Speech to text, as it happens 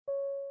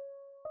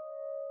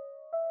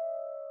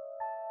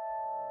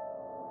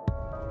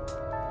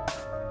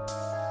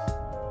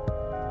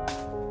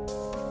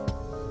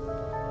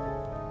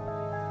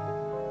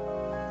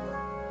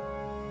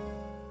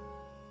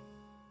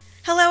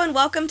Hello and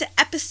welcome to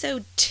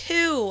episode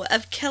 2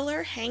 of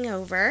Killer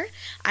Hangover.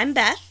 I'm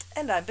Beth.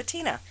 And I'm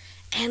Bettina.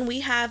 And we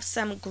have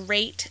some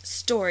great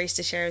stories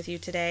to share with you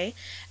today.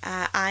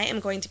 I am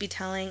going to be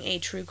telling a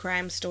true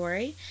crime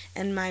story,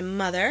 and my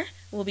mother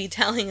will be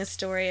telling a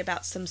story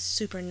about some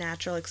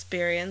supernatural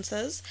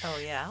experiences. Oh,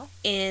 yeah?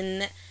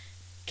 In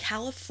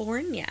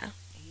California.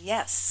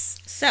 Yes.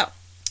 So,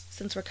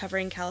 since we're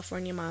covering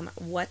California, Mom,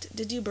 what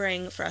did you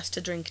bring for us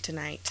to drink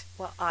tonight?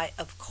 Well, I,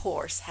 of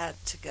course,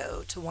 had to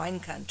go to wine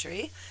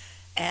country,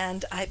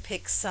 and I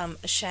picked some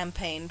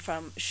champagne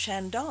from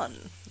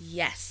Chandon.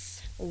 Yes.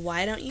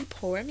 Why don't you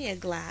pour me a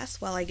glass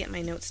while I get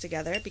my notes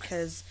together,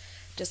 because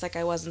just like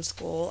I was in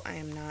school, I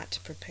am not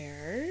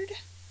prepared.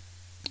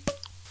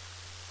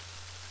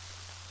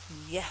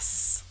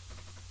 Yes.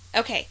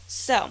 Okay,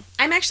 so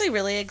I'm actually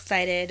really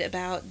excited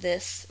about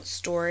this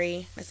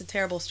story. It's a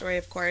terrible story,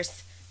 of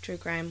course. True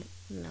crime,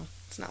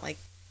 it's not like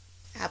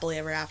happily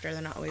ever after.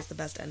 They're not always the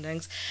best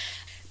endings.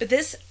 But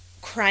this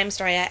crime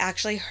story I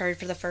actually heard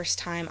for the first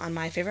time on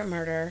My Favorite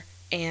Murder,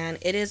 and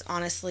it is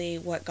honestly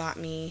what got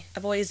me.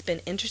 I've always been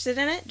interested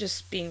in it,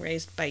 just being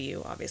raised by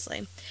you,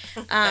 obviously.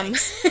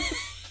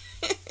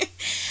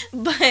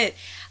 But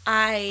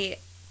I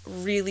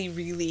really,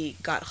 really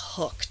got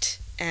hooked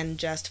and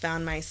just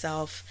found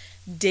myself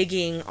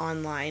digging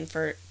online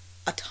for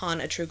a ton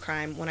of true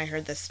crime when I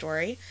heard this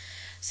story.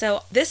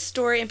 So this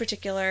story in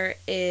particular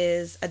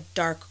is a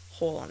dark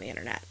hole on the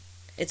internet.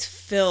 It's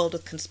filled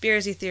with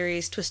conspiracy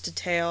theories, twisted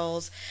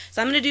tales.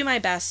 So I'm going to do my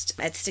best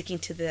at sticking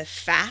to the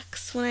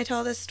facts when I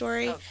tell this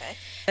story. Okay.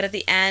 But at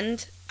the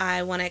end,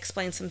 I want to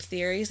explain some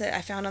theories that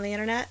I found on the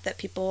internet that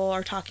people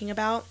are talking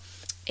about.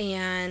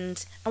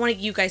 And I want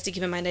you guys to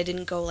keep in mind I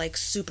didn't go like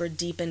super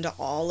deep into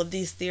all of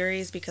these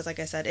theories because, like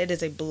I said, it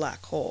is a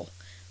black hole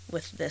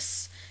with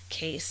this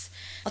case.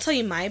 I'll tell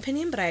you my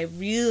opinion, but I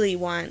really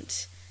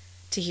want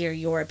to hear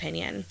your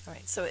opinion. All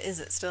right. So is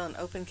it still an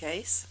open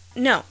case?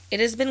 No, it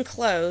has been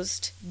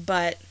closed,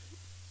 but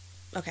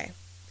okay,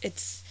 it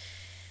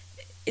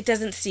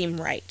doesn't seem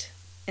right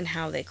in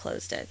how they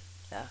closed it.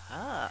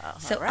 Aha.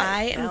 So all right.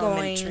 I am now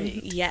going, I'm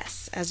intrigued.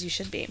 yes, as you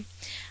should be.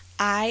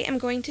 I am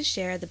going to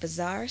share the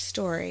bizarre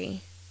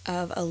story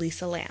of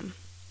Elisa Lam.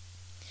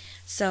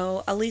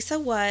 So Elisa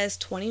was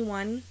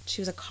 21.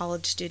 She was a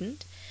college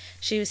student.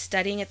 She was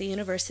studying at the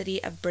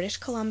University of British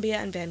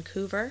Columbia in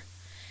Vancouver.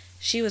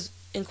 She was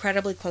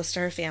incredibly close to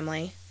her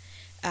family.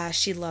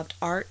 She loved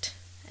art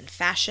and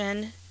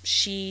fashion.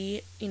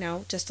 She,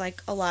 just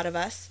like a lot of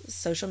us,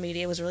 social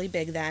media was really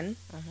big then.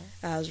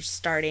 Was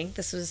starting.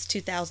 This was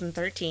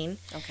 2013.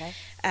 Okay.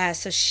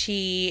 So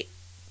she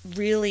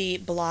really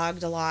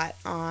blogged a lot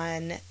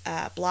on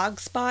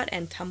Blogspot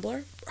and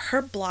Tumblr.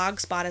 Her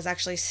Blogspot is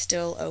actually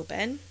still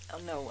open. Oh,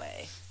 no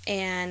way.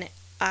 And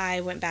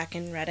I went back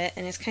and read it,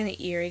 and it's kind of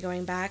eerie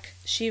going back.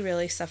 She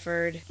really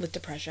suffered with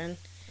depression.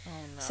 Oh,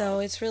 no. So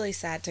it's really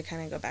sad to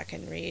kind of go back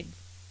and read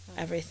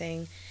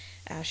everything.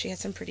 She had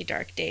some pretty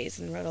dark days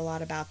and wrote a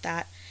lot about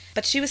that.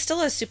 But she was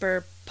still a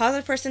super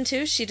positive person,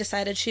 too. She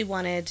decided she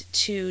wanted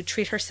to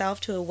treat herself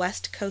to a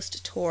West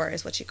Coast tour,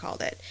 is what she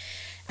called it.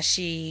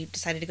 She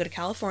decided to go to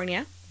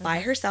California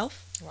by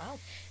herself. Wow.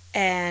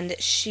 And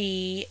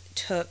she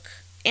took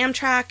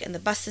Amtrak and the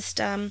bus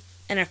system.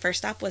 And her first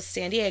stop was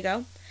San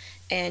Diego.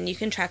 And you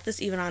can track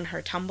this even on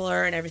her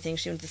Tumblr and everything.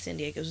 She went to the San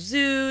Diego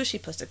Zoo. She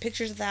posted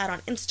pictures of that on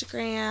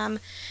Instagram.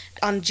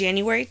 On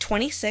January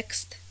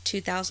 26th,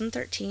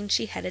 2013,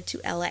 she headed to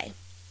LA.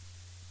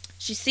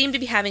 She seemed to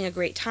be having a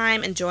great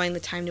time, enjoying the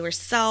time to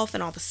herself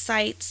and all the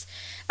sights.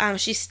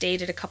 She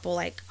stayed at a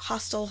couple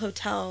hostel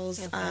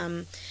hotels.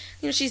 Okay.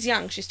 She's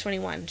young. She's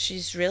 21.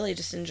 She's really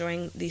just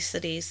enjoying these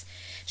cities.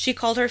 She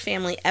called her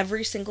family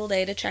every single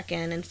day to check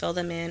in and fill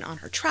them in on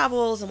her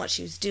travels and what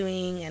she was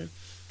doing. And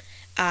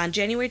on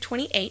January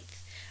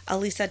 28th,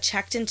 Elisa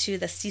checked into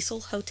the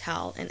Cecil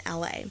Hotel in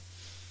LA.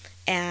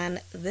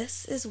 And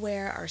this is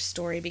where our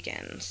story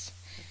begins.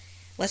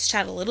 Let's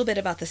chat a little bit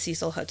about the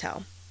Cecil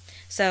Hotel.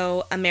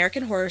 So,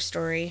 American Horror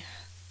Story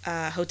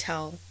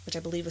Hotel, which I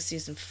believe was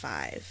season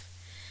 5.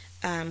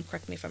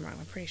 Correct me if I'm wrong.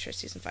 I'm pretty sure it's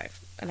season 5.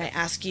 And I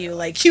ask you,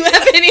 you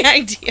have any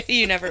idea?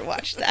 You never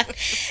watched that.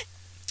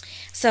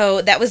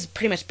 So, that was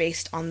pretty much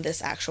based on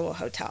this actual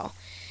hotel.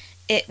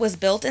 It was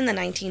built in the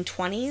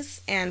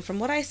 1920s, and from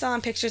what I saw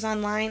in pictures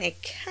online,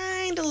 it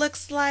kind of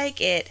looks like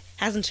it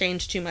hasn't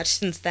changed too much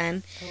since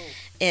then. Oh.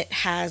 It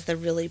has the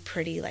really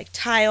pretty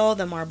tile,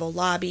 the marble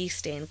lobby,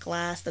 stained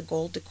glass, the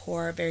gold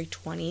decor, very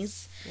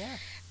 20s. Yeah.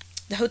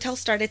 The hotel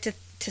started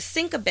to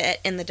sink a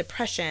bit in the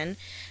Depression,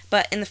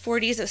 but in the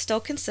 40s it was still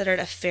considered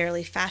a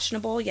fairly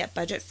fashionable yet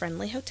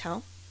budget-friendly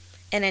hotel.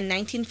 And in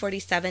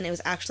 1947, it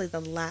was actually the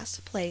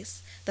last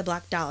place the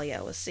Black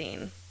Dahlia was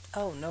seen.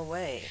 Oh, no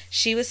way.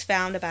 She was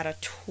found about a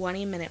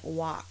 20-minute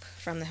walk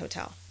from the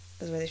hotel,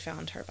 is where they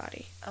found her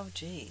body. Oh,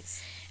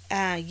 geez.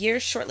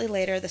 Years shortly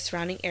later, the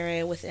surrounding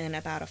area within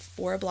about a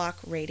 4-block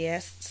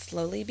radius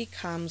slowly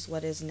becomes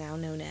what is now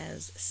known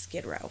as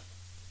Skid Row.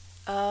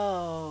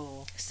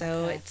 Oh. So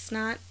Okay. it's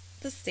not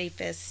the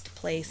safest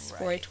place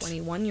for a Right.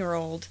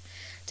 21-year-old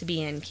to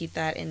be in. Keep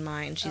that in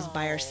mind. She's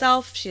by Oh.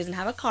 herself. She doesn't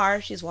have a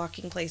car. She's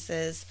walking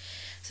places.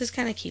 So just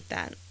kind of keep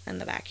that in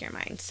the back of your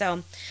mind.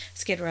 So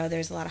Skid Row,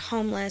 there's a lot of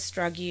homeless,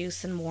 drug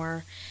use, and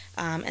more.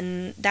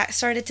 And that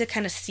started to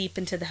kind of seep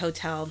into the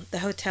hotel. The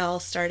hotel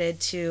started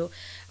to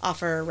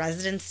offer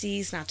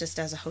residencies, not just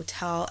as a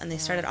hotel, and they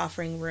started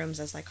offering rooms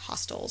as like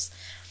hostels.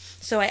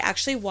 So I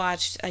actually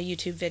watched a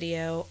YouTube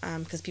video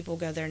because people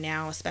go there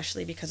now,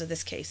 especially because of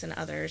this case and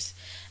others.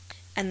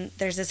 And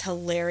there's this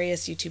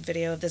hilarious YouTube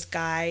video of this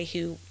guy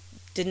who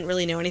didn't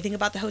really know anything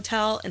about the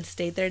hotel and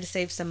stayed there to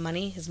save some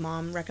money. His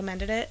mom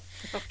recommended it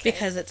Okay.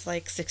 because it's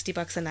like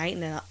 $60 a night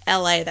in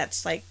LA.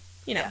 That's like,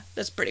 Yeah.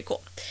 that's pretty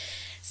cool.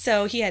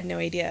 So he had no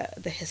idea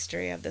the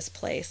history of this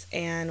place.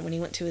 And when he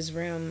went to his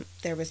room,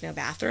 there was no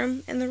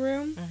bathroom in the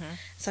room. Mhm.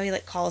 So he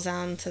like calls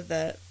down to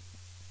the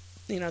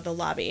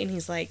lobby and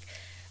he's like,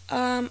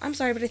 I'm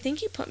sorry, but I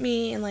think you put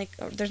me in like,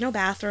 there's no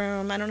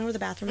bathroom. I don't know where the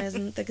bathroom is.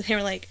 And they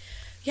were like,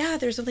 yeah,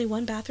 there's only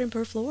one bathroom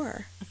per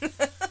floor.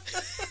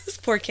 This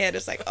poor kid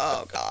is like,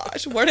 oh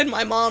gosh, what did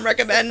my mom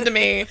recommend to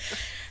me?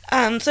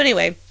 So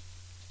anyway,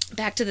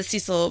 back to the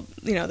Cecil,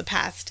 the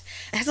past.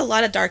 It has a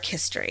lot of dark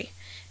history.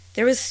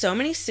 There was so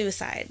many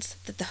suicides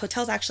that the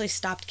hotels actually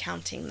stopped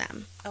counting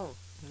them. Oh,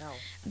 no.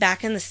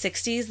 Back in the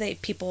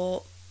 60s,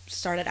 people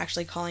started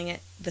actually calling it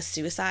the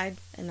suicide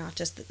and not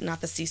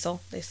the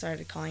Cecil. They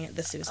started calling it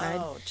the suicide.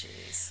 Oh,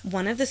 jeez.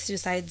 One of the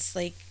suicides,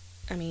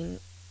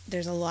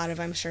 there's a lot of,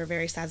 I'm sure,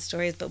 very sad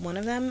stories, but one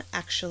of them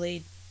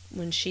actually,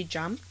 when she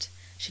jumped,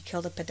 she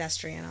killed a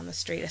pedestrian on the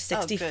street. A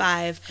Oh, good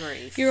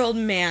 65-year-old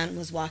man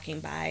was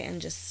walking by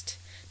and just,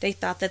 they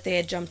thought that they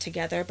had jumped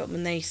together, but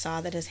when they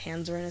saw that his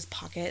hands were in his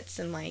pockets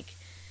and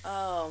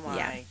Oh, my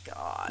Yeah.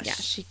 gosh. yeah,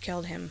 she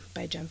killed him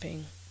by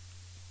jumping.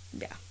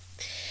 Yeah.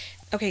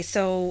 Okay,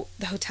 so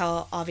the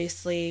hotel,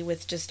 obviously,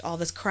 with just all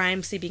this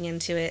crime seeping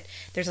into it,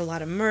 there's a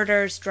lot of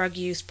murders, drug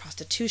use,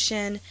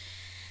 prostitution.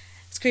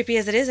 As creepy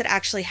as it is, it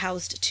actually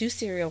housed 2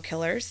 serial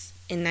killers.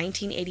 In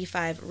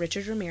 1985,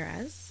 Richard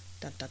Ramirez,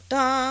 dun, dun,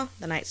 dun,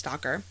 the Night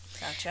Stalker,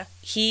 Gotcha.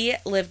 he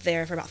lived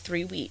there for about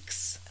 3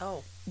 weeks.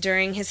 Oh.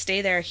 During his stay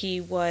there,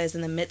 he was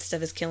in the midst of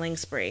his killing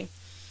spree.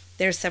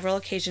 There's several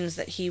occasions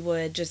that he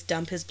would just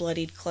dump his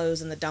bloodied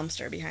clothes in the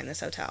dumpster behind this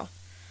hotel.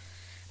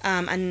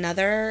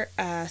 Another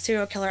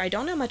serial killer I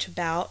don't know much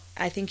about.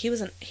 I think he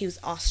was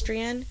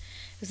Austrian.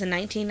 It was in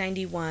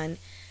 1991.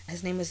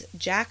 His name was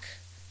Jack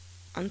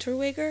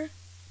Unterweger.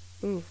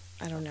 Ooh,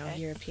 I don't know Okay.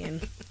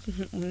 European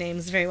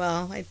names very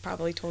well. I'd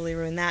probably totally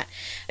ruin that.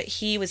 But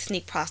he would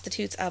sneak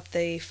prostitutes up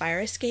the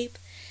fire escape,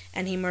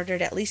 and he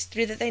murdered at least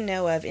 3 that they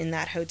know of in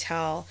that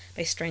hotel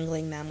by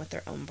strangling them with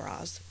their own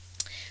bras.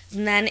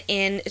 And then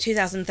in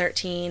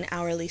 2013,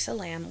 our Lisa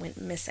Lam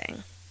went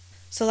missing.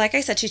 So like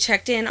I said, she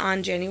checked in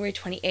on January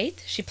 28th.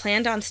 She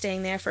planned on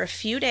staying there for a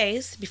few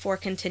days before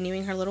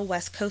continuing her little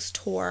West Coast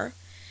tour.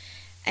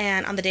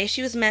 And on the day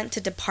she was meant to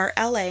depart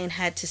LA and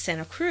head to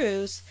Santa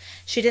Cruz,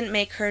 she didn't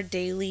make her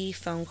daily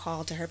phone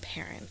call to her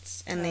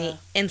parents. And they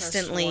First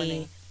instantly,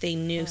 warning. they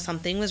knew Mhm.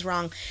 something was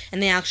wrong.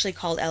 And they actually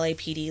called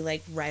LAPD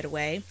like right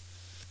away.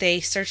 They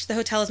searched the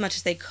hotel as much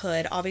as they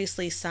could.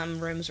 Obviously, some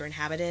rooms were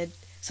inhabited,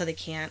 so they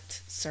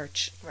can't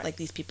search Right. like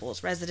these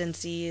people's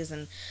residencies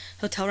and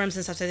hotel rooms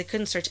and stuff. So they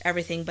couldn't search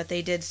everything, but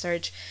they did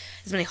search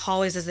as many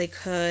hallways as they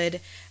could,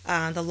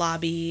 the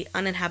lobby,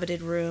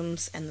 uninhabited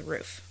rooms, and the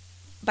roof.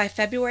 By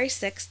February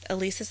 6th,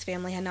 Elisa's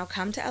family had now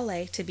come to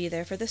LA to be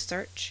there for the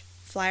search.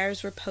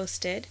 Flyers were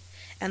posted,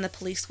 and the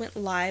police went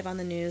live on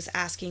the news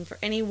asking for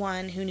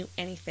anyone who knew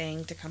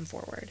anything to come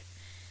forward.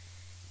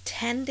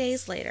 10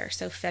 days later,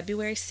 so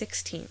February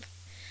 16th,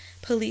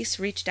 police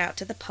reached out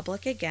to the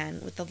public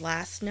again with the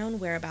last known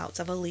whereabouts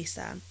of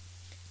Elisa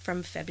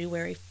from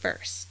February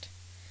 1st.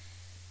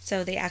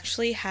 So they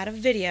actually had a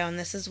video, and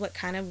this is what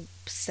kind of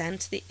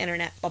sent the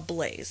internet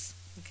ablaze.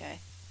 Okay.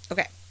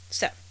 Okay,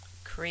 so,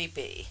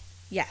 Creepy.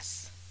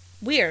 yes.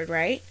 Weird,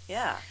 right?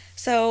 Yeah.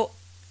 So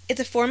it's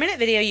a 4-minute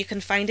video. You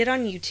can find it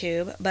on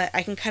YouTube, but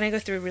I can kind of go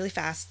through really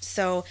fast.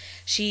 So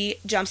she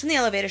jumps in the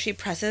elevator. She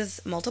presses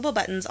multiple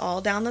buttons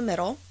all down the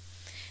middle,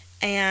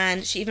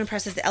 and she even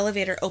presses the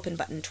elevator open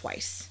button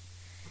twice.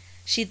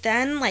 She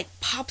then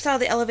pops out of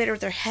the elevator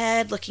with her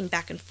head looking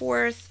back and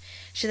forth.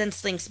 She then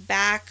slinks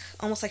back,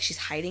 almost like she's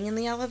hiding in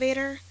the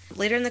elevator.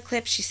 Later in the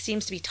clip, she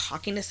seems to be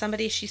talking to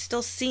somebody. She's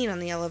still seen on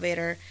the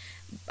elevator.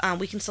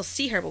 We can still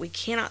see her, but we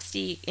cannot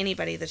see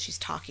anybody that she's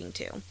talking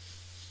to.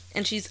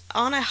 And she's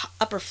on a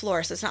upper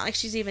floor, so it's not like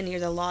she's even near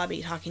the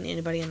lobby talking to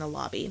anybody in the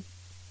lobby.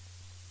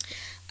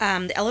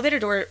 The elevator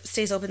door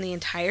stays open the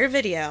entire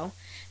video,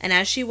 and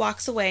as she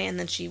walks away and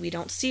then we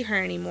don't see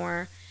her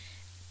anymore,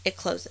 it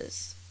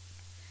closes.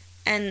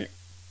 And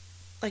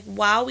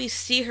while we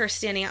see her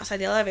standing outside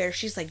the elevator,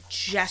 she's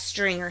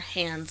gesturing her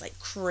hands like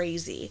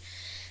crazy.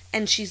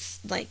 And she's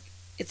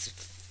it's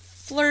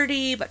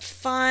flirty but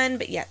fun,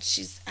 but yet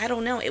I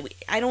don't know.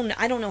 I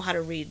don't know how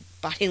to read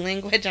body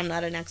language. I'm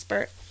not an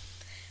expert.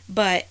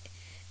 But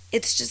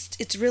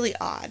it's really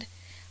odd.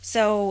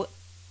 So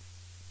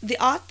The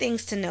odd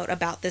things to note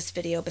about this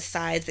video,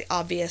 besides the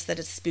obvious that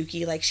it's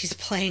spooky, like she's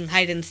playing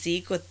hide and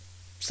seek with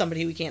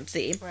somebody we can't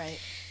see. Right.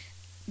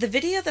 The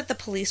video that the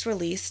police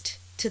released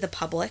to the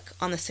public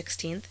on the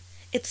 16th,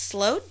 it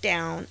slowed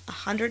down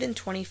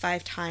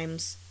 125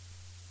 times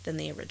than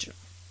the original.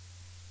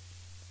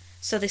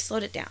 So they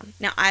slowed it down.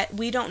 Now,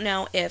 we don't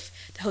know if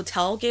the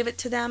hotel gave it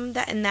to them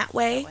in that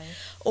way,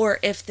 or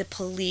if the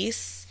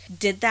police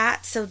did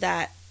that so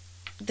that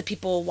the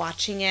people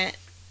watching it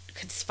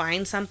could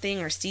find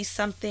something or see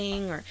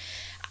something, or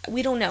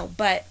we don't know.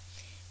 But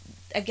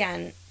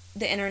again,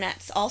 the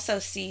internet also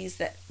sees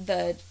that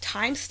the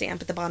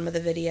timestamp at the bottom of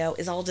the video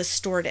is all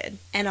distorted,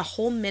 and a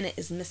whole minute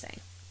is missing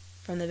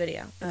from the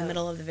video, in the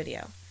middle of the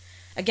video.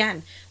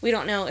 Again, we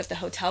don't know if the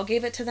hotel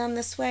gave it to them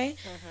this way,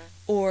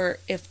 or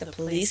if the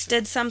police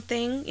did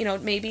something. You know,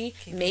 maybe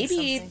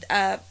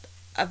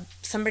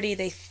somebody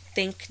they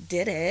think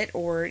did it,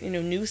 or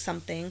knew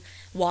something,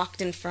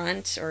 walked in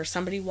front, or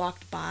somebody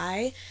walked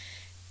by,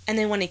 and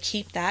they want to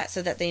keep that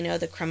so that they know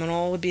the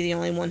criminal would be the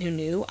only one who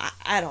knew.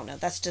 I don't know.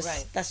 That's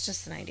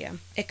just an idea.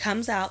 It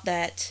comes out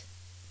that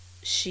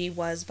she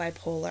was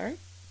bipolar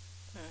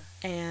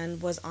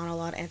and was on a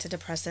lot of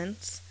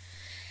antidepressants,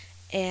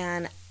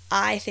 and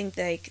I think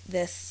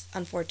this,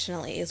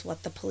 unfortunately, is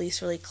what the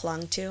police really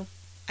clung to.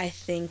 I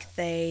think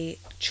they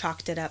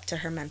chalked it up to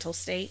her mental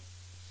state.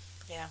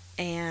 Yeah.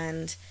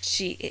 And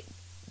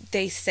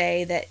they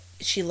say that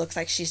she looks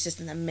like she's just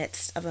in the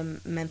midst of a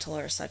mental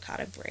or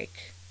psychotic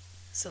break.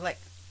 So, like,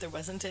 there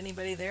wasn't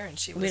anybody there, and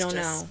she was we don't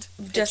know.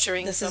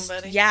 Picturing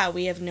somebody?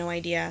 We have no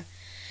idea.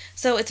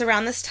 So it's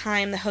around this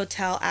time the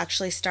hotel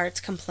actually starts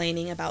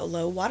complaining about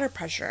low water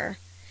pressure.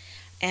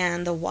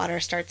 And the water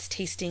starts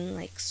tasting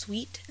like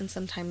sweet, and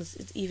sometimes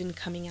it's even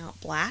coming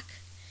out black.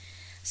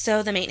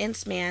 So the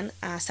maintenance man,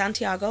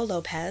 Santiago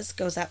Lopez,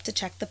 goes up to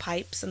check the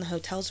pipes and the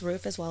hotel's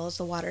roof as well as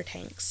the water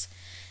tanks.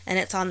 And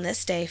it's on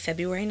this day,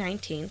 February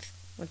 19th,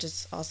 which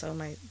is also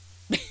my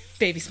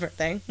baby's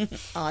birthday.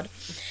 Odd.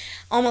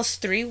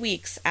 Almost 3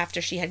 weeks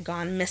after she had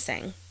gone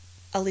missing,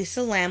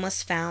 Elisa Lam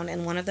was found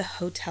in one of the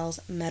hotel's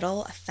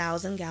metal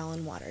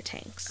 1,000-gallon water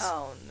tanks.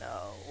 Oh,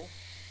 no.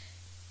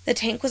 The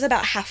tank was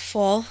about half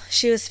full.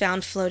 She was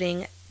found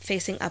floating,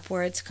 facing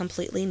upwards,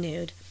 completely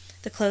nude.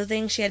 The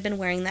clothing she had been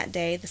wearing that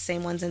day, the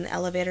same ones in the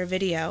elevator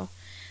video,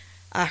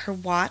 her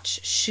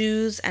watch,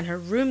 shoes, and her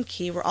room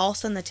key were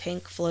also in the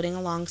tank floating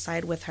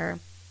alongside with her.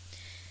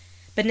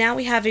 But now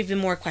we have even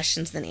more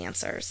questions than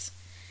answers.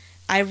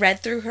 I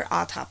read through her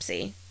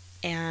autopsy,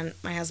 and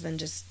my husband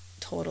just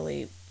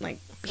totally,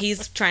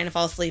 he's trying to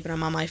fall asleep, and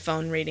I'm on my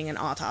phone reading an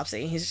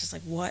autopsy. He's just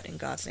like, what in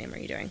God's name are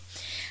you doing?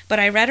 But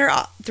I read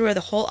through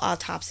the whole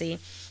autopsy,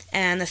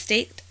 and the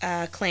state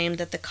claimed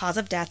that the cause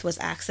of death was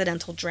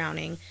accidental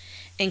drowning,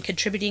 and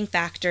contributing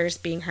factors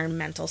being her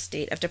mental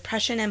state of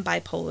depression and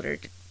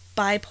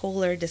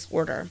bipolar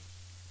disorder.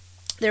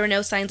 There were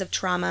no signs of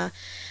trauma.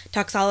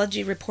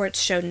 Toxicology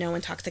reports showed no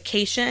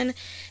intoxication,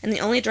 and the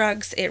only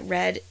drugs it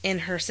read in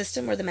her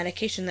system were the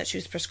medication that she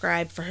was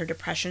prescribed for her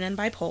depression and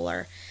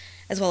bipolar,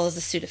 as well as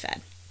the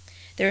Sudafed.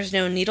 There was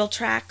no needle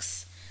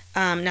tracks.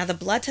 Now, the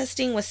blood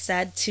testing was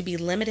said to be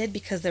limited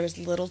because there was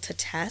little to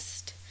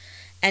test,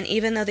 and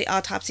even though the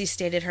autopsy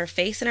stated her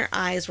face and her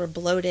eyes were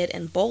bloated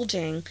and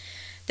bulging,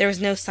 there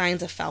was no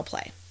signs of foul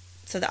play.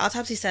 So the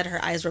autopsy said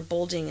her eyes were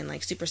bulging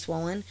and super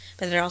swollen,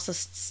 but it also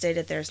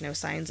stated there's no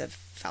signs of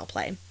foul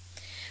play.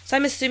 So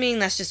I'm assuming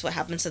that's just what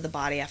happens to the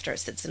body after it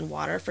sits in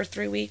water for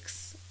 3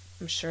 weeks.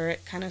 I'm sure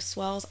it kind of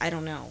swells. I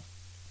don't know.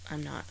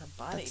 I'm not. The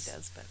body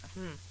does, but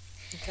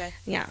okay.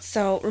 Yeah,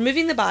 so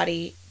removing the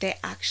body,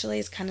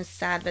 it's kind of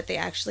sad, but they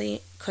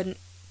actually couldn't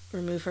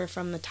remove her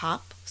from the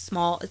top.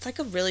 It's like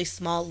a really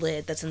small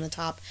lid that's in the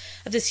top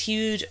of this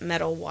huge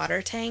metal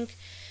water tank.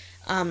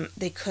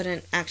 They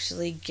couldn't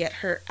actually get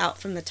her out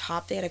from the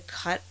top. They had to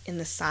cut in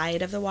the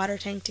side of the water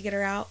tank to get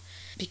her out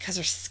because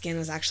her skin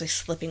was actually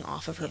slipping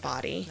off of her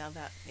body. Now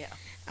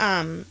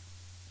that,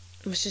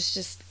 Which is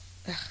just...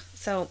 Ugh.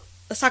 So,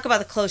 let's talk about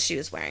the clothes she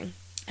was wearing.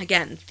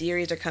 Again,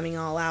 theories are coming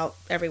all out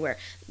everywhere.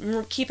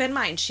 Keep in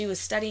mind, she was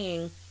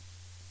studying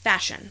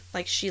fashion.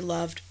 She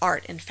loved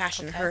art and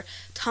fashion. Okay. Her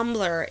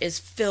Tumblr is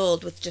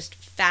filled with just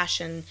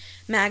fashion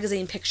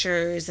magazine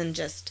pictures, and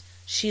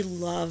she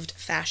loved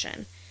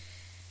fashion.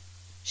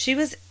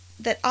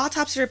 The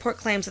autopsy report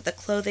claims that the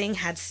clothing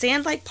had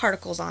sand-like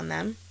particles on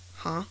them.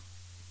 Huh.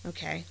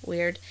 Okay,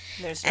 weird.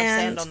 There's no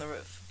sand on the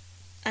roof.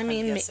 I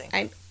mean,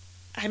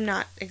 I'm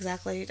not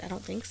exactly, I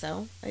don't think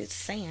so. It's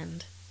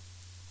sand.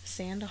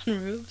 Sand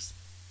on roofs?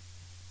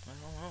 I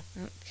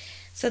don't know.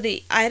 So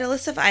the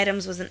list of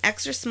items was an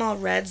extra small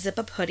red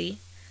zip-up hoodie,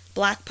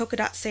 black polka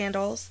dot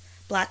sandals,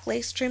 black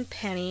lace-trimmed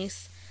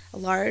panties, a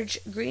large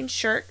green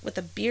shirt with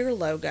a beer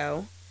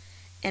logo,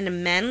 and a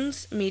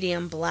men's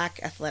medium black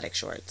athletic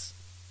shorts.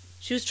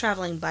 She was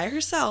traveling by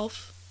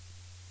herself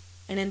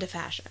and into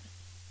fashion.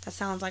 That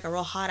sounds like a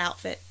real hot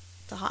outfit.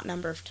 It's a hot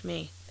number to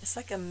me. It's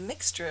like a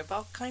mixture of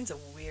all kinds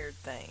of weird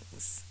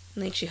things. I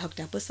think she hooked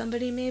up with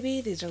somebody, maybe.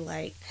 These are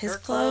his her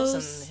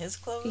clothes. And his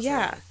clothes?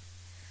 Yeah.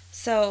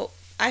 So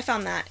I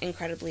found that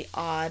incredibly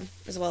odd,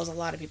 as well as a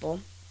lot of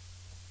people.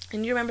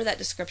 And you remember that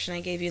description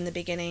I gave you in the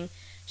beginning?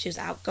 She was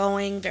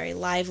outgoing, very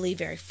lively,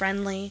 very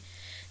friendly.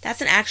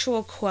 That's an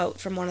actual quote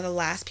from one of the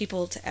last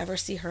people to ever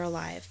see her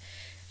alive.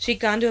 She'd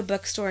gone to a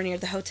bookstore near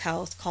the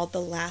hotel. It's called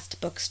The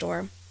Last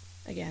Bookstore.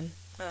 Again,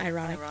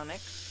 ironic.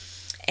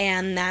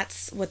 And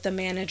that's what the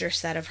manager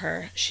said of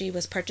her. She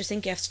was purchasing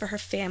gifts for her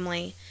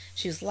family.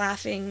 She was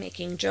laughing,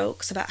 making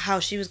jokes about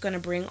how she was going to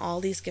bring all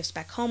these gifts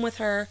back home with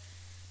her.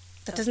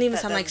 That doesn't even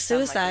sound like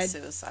suicide.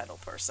 Sound like a suicidal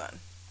person.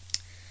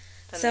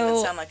 Doesn't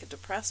even sound like a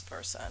depressed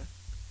person.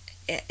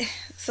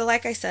 So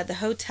like I said, the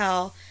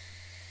hotel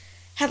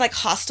had like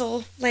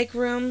hostel-like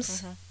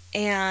rooms. Mm-hmm.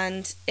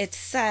 And it's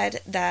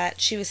said that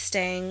she was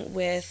staying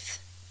with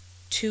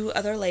 2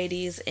 other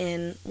ladies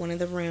in one of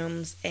the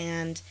rooms,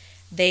 and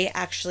they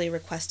actually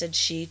requested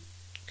she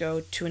go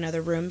to another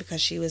room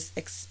because she was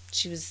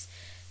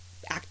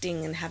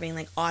acting and having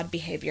like odd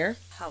behavior.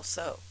 How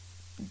so?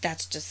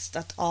 That's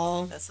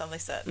all. That's all they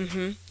said.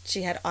 Mm-hmm.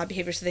 She had odd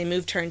behavior, so they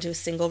moved her into a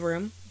single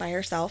room by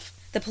herself.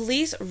 The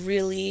police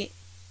really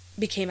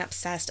became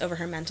obsessed over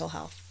her mental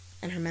health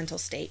and her mental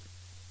state,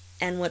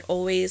 and would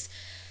always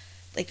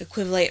like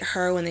equivalent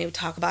her when they would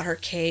talk about her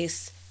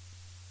case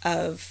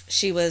of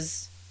she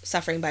was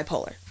suffering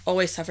bipolar.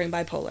 Always suffering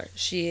bipolar.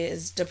 She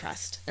is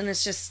depressed. And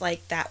it's just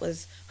like that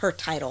was her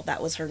title.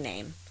 That was her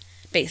name,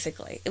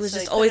 basically. It was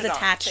just always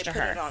attached to her.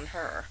 They put it on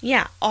her.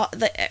 Yeah.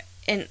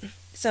 And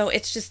so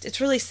it's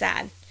really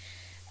sad.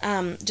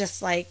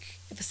 Just like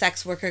if a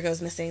sex worker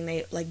goes missing,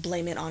 they like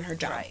blame it on her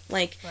job.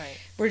 Right.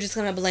 We're just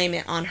going to blame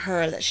it on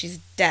her that she's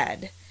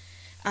dead.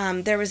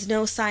 There was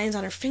no signs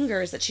on her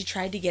fingers that she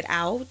tried to get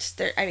out.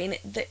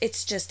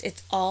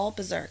 It's all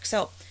berserk.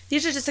 So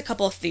these are just a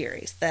couple of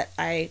theories that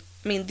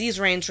these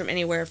range from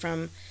anywhere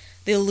from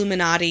the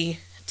Illuminati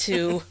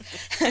to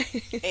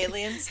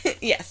aliens.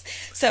 Yes.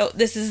 So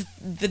this is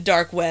the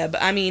dark web.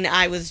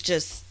 I was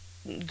just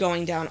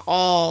going down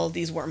all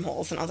these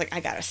wormholes, and I was like,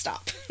 I gotta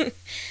stop.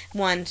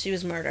 1, she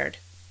was murdered.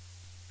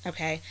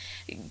 Okay.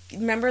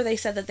 Remember they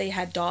said that they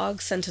had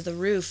dogs sent to the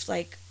roof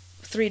like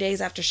 3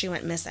 days after she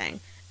went missing.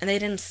 And they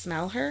didn't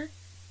smell her?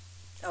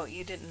 Oh,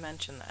 you didn't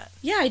mention that.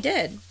 Yeah, I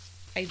did.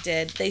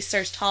 They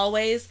searched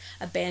hallways,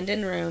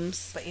 abandoned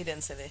rooms. But you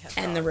didn't say they had dogs.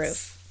 And the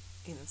roof.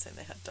 You didn't say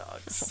they had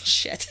dogs. Oh,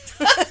 shit.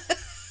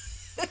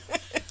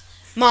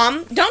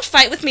 Mom, don't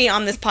fight with me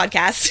on this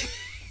podcast.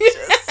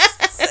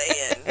 Just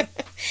saying.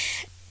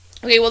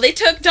 Okay, well, they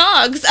took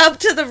dogs up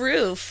to the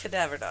roof.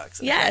 Cadaver dogs.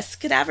 Okay. Yes,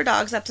 cadaver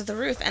dogs up to the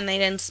roof, and they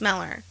didn't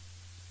smell her.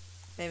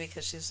 Maybe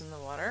because she's in the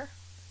water?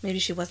 Maybe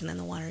she wasn't in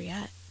the water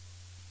yet.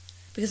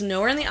 Because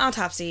nowhere in the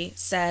autopsy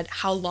said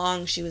how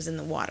long she was in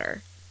the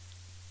water.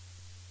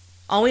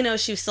 All we know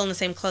is she was still in the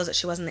same clothes that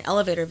she was in the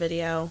elevator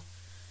video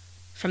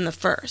from the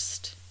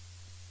first.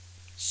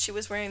 She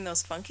was wearing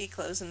those funky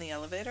clothes in the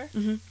elevator?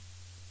 Mm-hmm.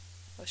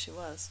 Oh, she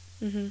was.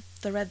 Mm-hmm.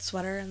 The red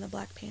sweater and the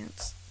black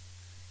pants.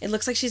 It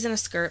looks like she's in a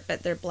skirt,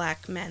 but they're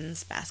black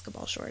men's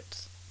basketball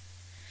shorts.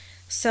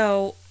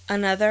 So,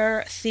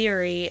 another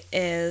theory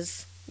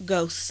is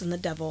ghosts and the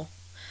devil.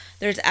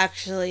 There's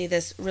actually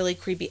this really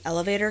creepy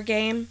elevator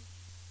game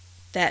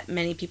that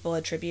many people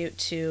attribute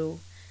to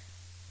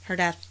her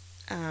death.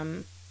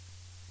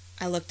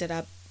 I looked it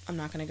up. I'm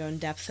not going to go in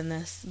depth in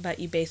this, but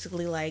you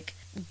basically like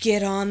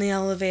get on the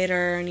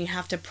elevator and you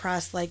have to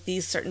press like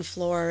these certain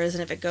floors,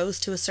 and if it goes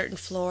to a certain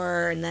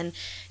floor, and then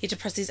you have to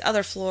press these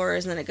other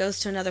floors, and then it goes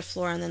to another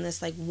floor, and then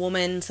this like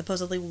woman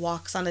supposedly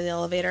walks onto the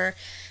elevator,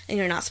 and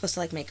you're not supposed to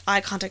like make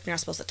eye contact, you're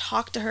not supposed to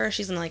talk to her,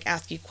 she's gonna like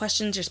ask you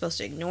questions, you're supposed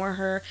to ignore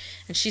her,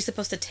 and she's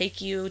supposed to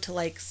take you to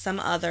like some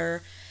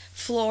other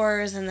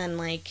floors, and then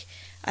like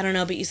I don't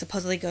know, but you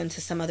supposedly go into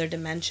some other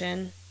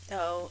dimension.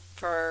 Oh,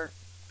 for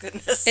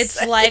goodness It's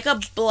sake. like a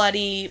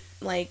bloody,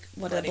 like,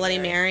 Bloody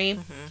Mary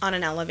Mm-hmm. on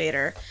an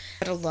elevator.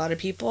 But a lot of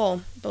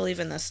people believe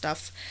in this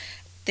stuff.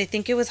 They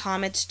think it was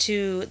homage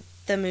to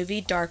the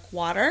movie Dark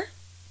Water.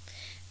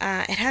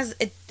 And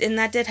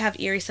that did have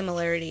eerie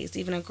similarities.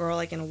 Even a girl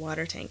like in a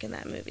water tank in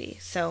that movie.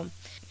 So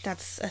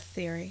that's a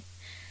theory.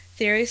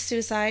 Theory is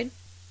suicide.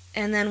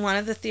 And then one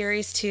of the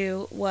theories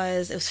too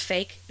was it was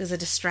fake. It was a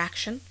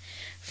distraction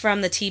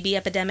from the TB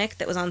epidemic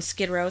that was on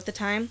Skid Row at the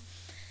time,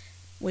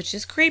 which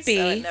is creepy.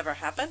 So it never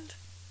happened?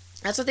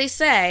 That's what they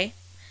say,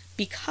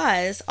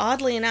 because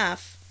oddly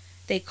enough,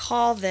 they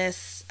call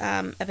this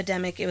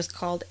epidemic, it was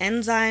called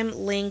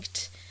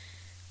enzyme-linked,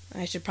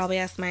 I should probably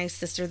ask my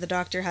sister, the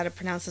doctor, how to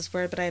pronounce this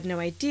word, but I have no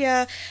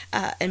idea.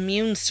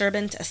 Immune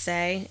servant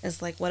assay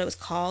is like what it was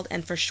called,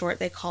 and for short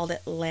they called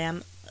it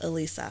Lam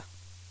Elisa.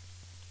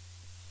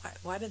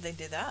 Why did they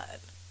do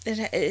that?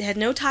 It had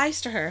no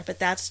ties to her, but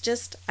that's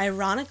just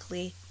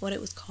ironically what it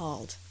was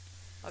called.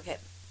 Okay,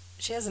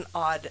 she has an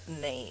odd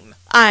name.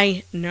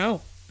 I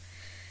know.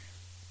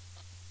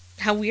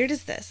 How weird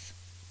is this?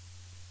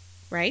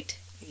 Right?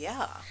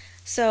 Yeah.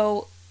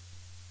 So,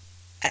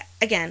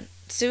 again,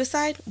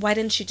 suicide? Why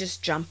didn't she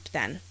just jump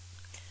then?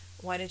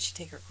 Why did she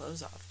take her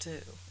clothes off,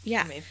 too?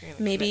 Yeah. I mean, if you're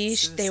gonna Maybe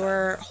commit they suicide.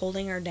 were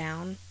holding her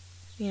down.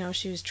 You know,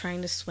 she was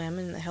trying to swim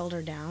and they held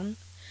her down.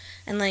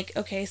 And, like,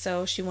 okay,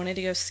 so she wanted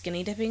to go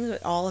skinny dipping,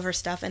 but all of her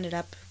stuff ended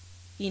up,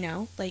 you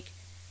know, like,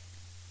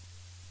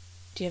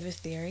 Do you have a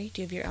theory?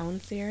 Do you have your own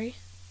theory?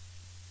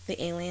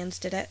 The aliens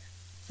did it?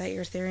 Is that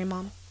your theory,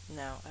 Mom?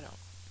 No, I don't.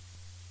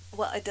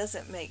 Well, it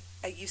doesn't make...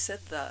 you said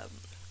the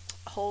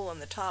hole on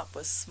the top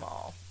was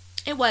small.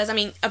 It was. I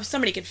mean,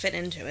 somebody could fit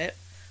into it.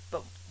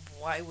 But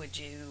why would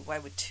two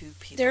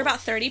people... They're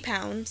about 30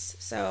 pounds,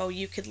 so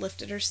you could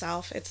lift it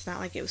yourself. It's not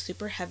like it was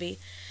super heavy.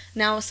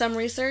 Now, some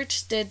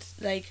research I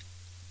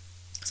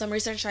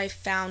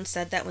found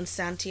said that when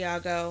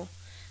Santiago,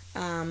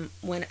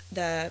 when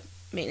the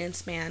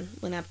maintenance man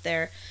went up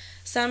there,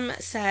 some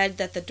said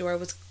that the door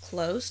was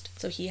closed,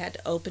 so he had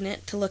to open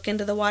it to look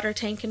into the water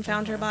tank and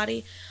found her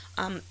body.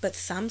 But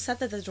some said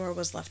that the door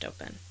was left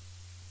open.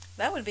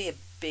 That would be a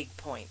big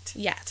point.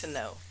 Yes. To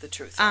know the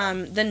truth.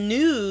 The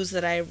news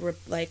that I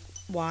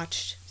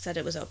watched said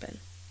it was open,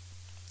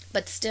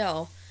 but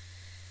still,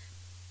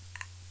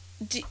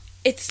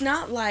 it's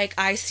not like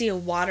I see a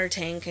water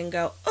tank and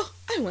go, "Oh,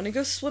 I want to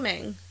go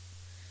swimming."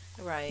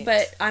 Right.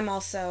 But I'm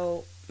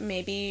also,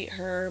 maybe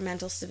her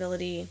mental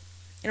stability.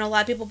 You know, a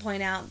lot of people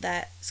point out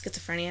that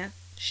schizophrenia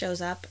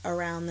shows up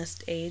around this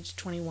age,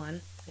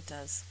 21. It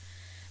does.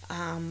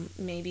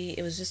 Maybe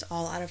it was just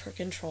all out of her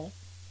control.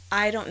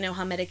 I don't know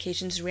how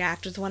medications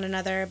react with one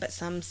another, but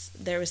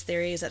there was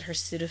theories that her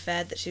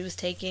Sudafed that she was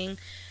taking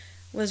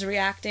was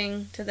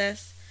reacting to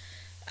this.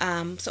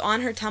 So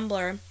on her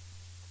Tumblr,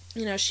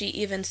 you know, she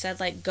even said,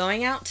 like,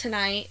 going out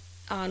tonight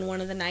on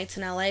one of the nights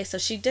in LA. So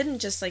she didn't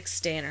just, like,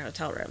 stay in her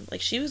hotel room.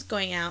 Like, she was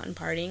going out and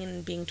partying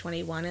and being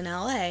 21 in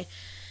LA.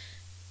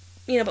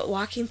 You know, but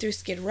walking through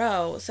Skid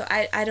Row. So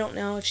I don't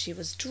know if she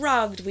was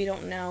drugged. We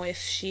don't know if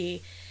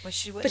she... Well,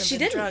 she wouldn't but have she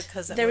been didn't. drugged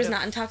because There was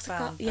not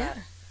intoxication. Yeah.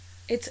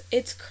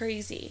 It's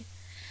crazy.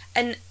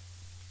 And...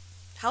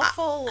 How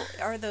full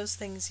are those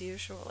things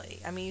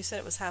usually? I mean, you said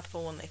it was half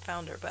full when they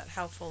found her, but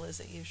how full is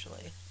it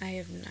usually?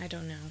 I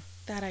don't know.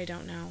 That I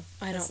don't know.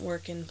 I don't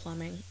work in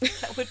plumbing.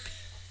 That would be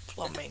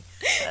plumbing.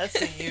 That's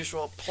the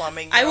usual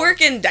plumbing. I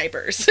work in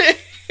diapers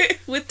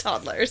with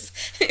toddlers.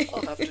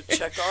 I'll have to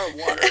check our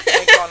water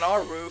tank on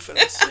our roof and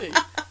see.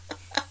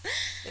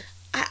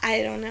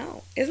 I don't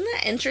know. Isn't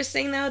that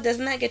interesting, though?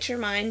 Doesn't that get your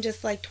mind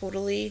just, like,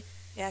 totally...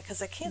 Yeah,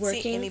 because I can't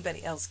see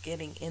anybody else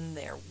getting in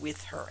there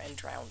with her and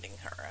drowning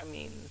her. I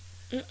mean...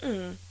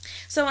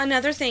 So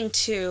another thing,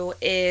 too,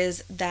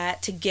 is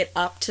that to get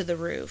up to the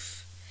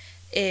roof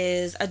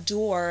is a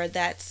door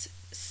that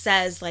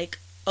says, like,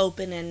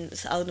 open and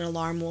an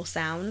alarm will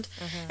sound.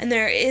 And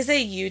there is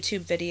a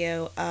YouTube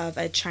video of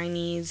a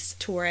Chinese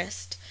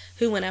tourist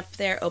who went up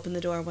there, opened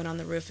the door, went on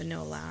the roof, and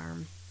no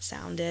alarm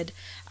sounded.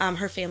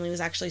 Her family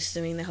was actually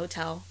suing the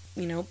hotel.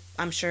 You know,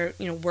 I'm sure,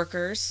 you know,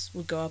 workers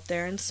would go up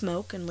there and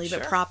smoke and leave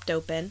it propped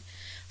open.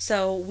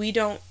 So we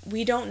don't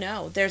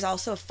know. There's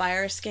also a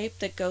fire escape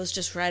that goes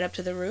just right up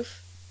to the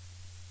roof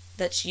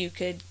that you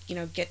could, you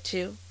know, get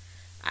to.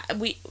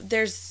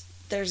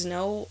 There's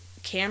no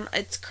camera.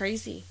 It's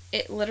crazy.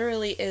 It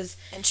literally is.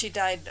 And she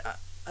died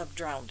of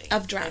drowning.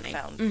 They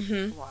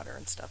found water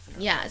and stuff in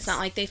her Yeah, lungs. it's not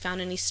like they found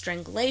any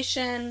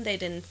strangulation. They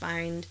didn't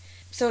find...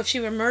 So if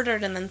she were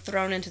murdered and then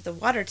thrown into the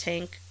water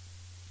tank,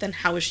 then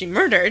how was she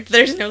murdered?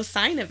 There's no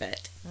sign of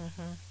it.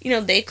 You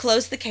know, they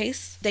closed the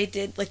case. They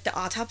did, like, the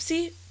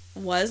autopsy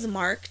was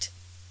marked,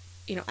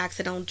 you know,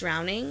 accidental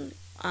drowning.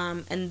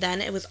 And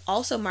then it was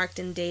also marked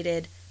and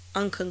dated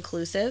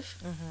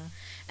unconclusive.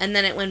 And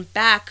then it went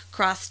back,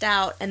 crossed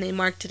out, and they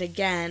marked it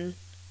again.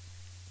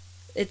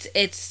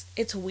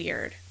 It's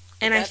weird.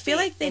 And I feel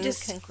like they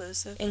just...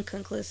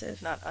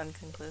 Inconclusive. Not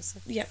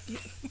unconclusive. Yep.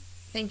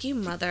 Thank you,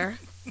 Mother.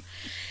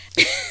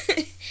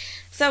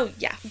 So,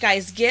 yeah,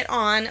 guys, get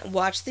on.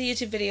 Watch the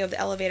YouTube video of the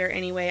elevator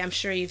anyway. I'm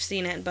sure you've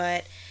seen it,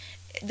 but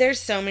there's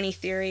so many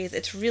theories.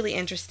 It's really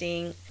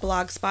interesting.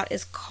 Blogspot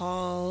is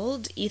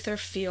called Ether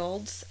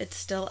Fields. It's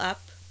still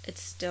up.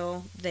 It's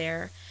still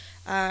there.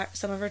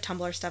 Some of her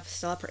Tumblr stuff is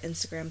still up. Her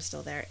Instagram's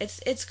still there.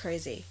 It's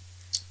crazy.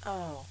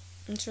 Oh.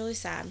 It's really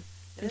sad.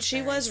 And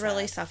she was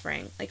really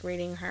suffering, like,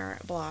 reading her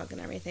blog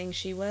and everything.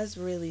 She was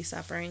really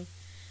suffering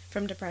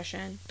from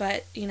depression.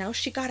 But, you know,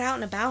 she got out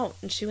and about,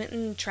 and she went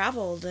and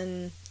traveled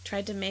and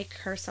tried to make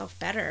herself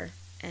better.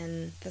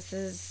 And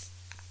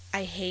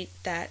I hate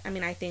that. I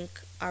mean, I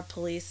think our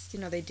police, you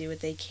know, they do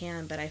what they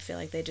can, but I feel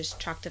like they just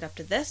chalked it up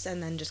to this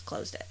and then just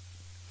closed it.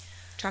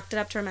 Chalked it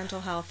up to her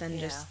mental health and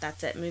just,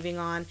 that's it, moving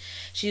on.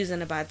 She was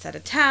in a bad side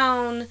of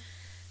town.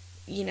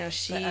 You know,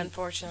 But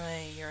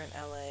unfortunately, you're in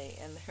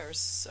LA and there's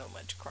so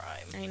much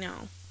crime. I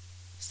know.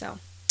 So,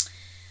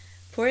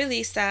 poor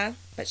Lisa,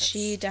 but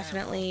she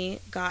definitely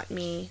got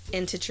me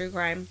into true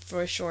crime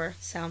for sure.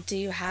 So, do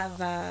you have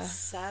a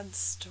sad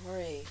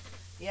story?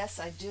 Yes,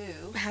 I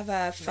do. Have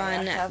a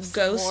fun have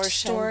ghost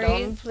story?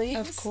 Chandon, please?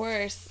 Of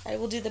course. I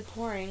will do the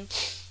pouring.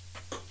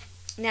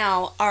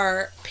 Now,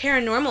 our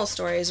paranormal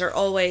stories are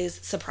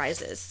always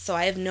surprises, so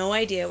I have no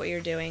idea what you're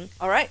doing.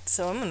 All right,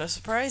 so I'm going to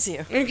surprise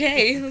you.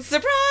 Okay,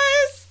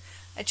 surprise!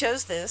 I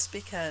chose this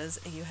because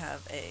you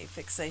have a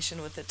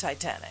fixation with the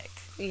Titanic.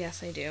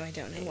 Yes, I do. I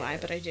don't know why,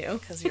 but I do.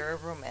 Because you're a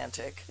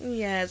romantic.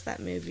 Yes, that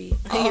movie.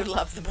 You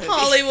love the movie.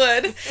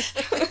 Hollywood.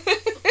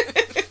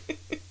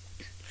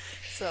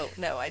 So,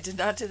 no, I did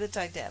not do the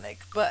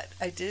Titanic, but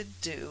I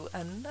did do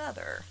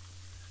another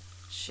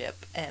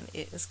ship, and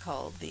it is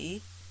called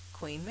the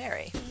Queen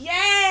Mary.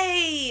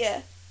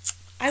 Yay!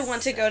 I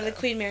want to go to the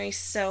Queen Mary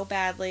so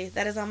badly.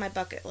 That is on my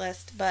bucket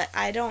list, but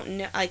I don't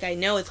know. Like, I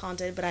know it's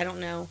haunted, but I don't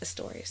know the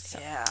stories. So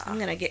Yeah. I'm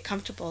going to get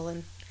comfortable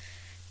and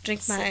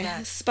drink Sit my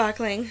back.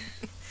 sparkling.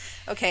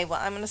 Okay, well,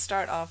 I'm going to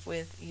start off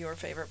with your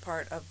favorite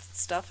part of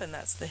stuff, and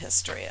that's the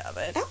history of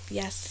it. Oh,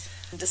 yes.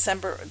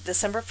 December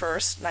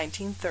 1st,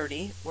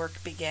 1930,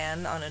 work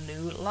began on a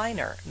new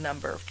liner,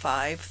 number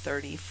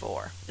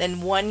 534. Then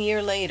 1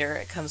 year later,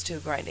 it comes to a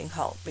grinding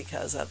halt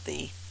because of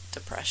the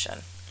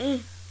Depression,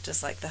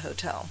 just like the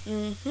hotel.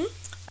 Mm-hmm.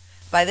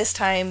 By this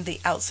time, the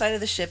outside of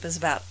the ship is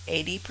about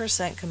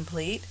 80%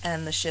 complete,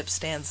 and the ship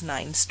stands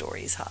 9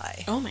 stories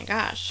high. Oh, my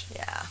gosh.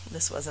 Yeah,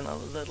 this wasn't a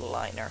little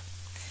liner.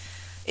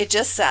 It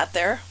just sat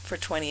there for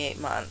 28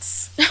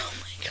 months. Oh,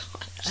 my gosh.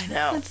 I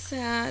know. That's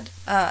sad.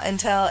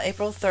 Until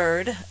April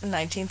 3rd,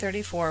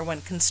 1934,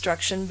 when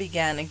construction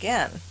began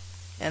again.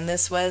 And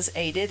this was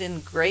aided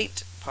in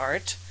great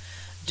part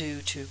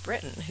due to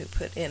Britain, who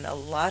put in a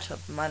large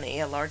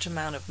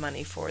amount of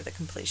money for the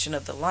completion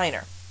of the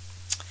liner.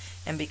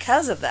 And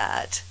because of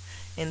that,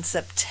 in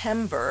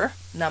September,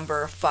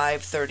 number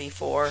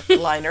 534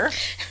 liner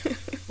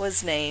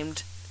was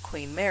named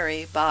Queen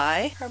Mary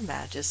by Her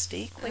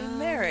Majesty Queen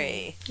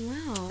Mary.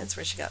 Wow. That's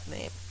where she got the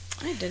name.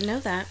 I didn't know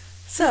that.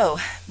 So,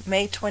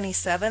 May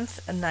 27th,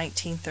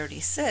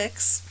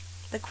 1936,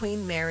 the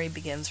Queen Mary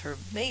begins her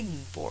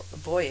maiden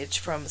voyage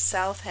from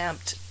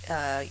Southampton,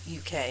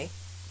 UK.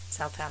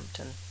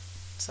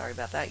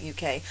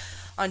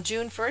 On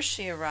June 1st,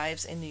 she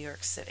arrives in New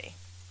York City.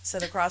 So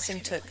the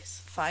crossing took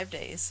 5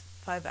 days,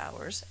 5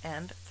 hours,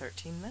 and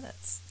 13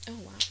 minutes. Oh,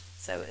 wow.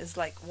 So it's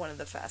like one of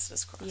the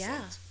fastest crossings.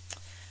 Yeah.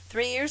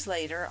 3 years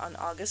later, on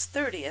August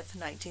 30th,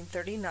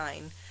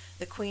 1939,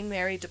 the Queen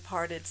Mary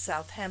departed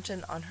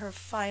Southampton on her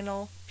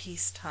final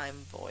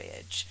peacetime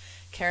voyage,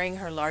 carrying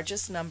her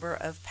largest number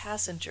of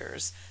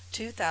passengers,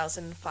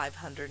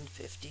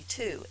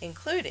 2,552,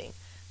 including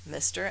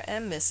Mr.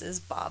 and Mrs.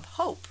 Bob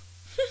Hope,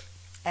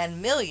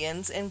 and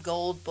millions in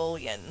gold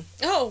bullion.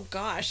 Oh,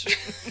 gosh.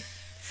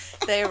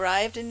 They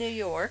arrived in New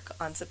York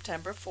on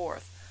September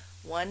 4th,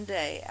 one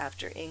day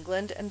after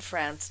England and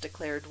France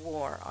declared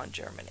war on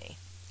Germany.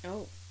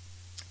 Oh.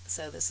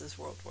 So this is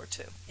World War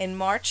II. In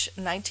March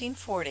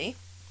 1940,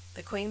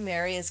 the Queen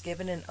Mary is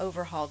given an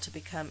overhaul to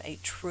become a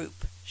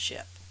troop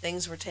ship.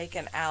 Things were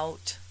taken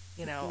out,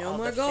 No all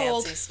more the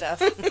gold. fancy stuff.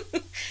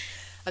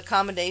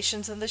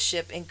 Accommodations on the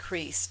ship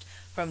increased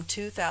from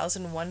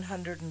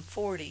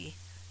 2,140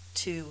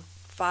 to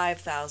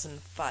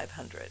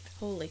 5,500.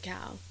 Holy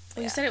cow. Well,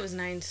 Yeah. you said it was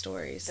 9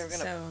 stories, They're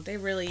gonna so they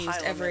really pile used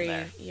 'em in every,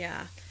 there.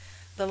 yeah.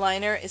 The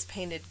liner is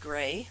painted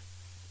gray,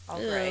 all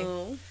gray,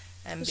 Oh,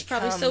 and it was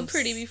probably so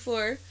pretty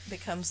before.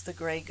 becomes the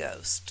Gray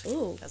Ghost.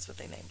 Ooh. That's what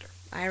they named her.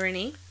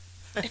 Irony.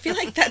 I feel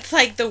like that's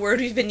like the word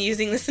we've been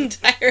using this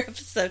entire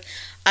episode.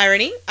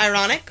 Irony,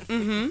 ironic.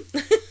 Mm-hmm.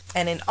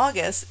 And in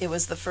August, it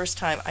was the first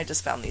time, I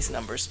just found these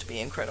numbers to be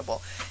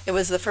incredible. It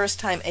was the first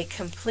time a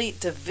complete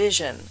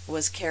division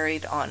was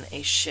carried on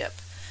a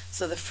ship.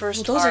 So the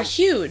first Well, those are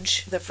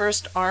huge. the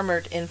first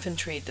armored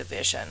infantry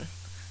division,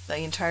 the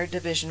entire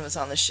division was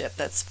on the ship.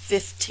 That's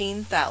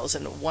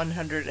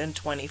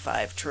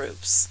 15,125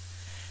 troops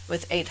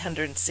with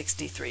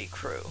 863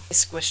 crew. They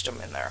squished them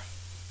in there.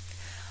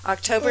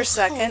 October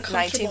 2nd,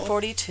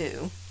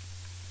 1942,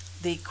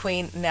 the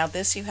Queen, now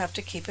this you have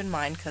to keep in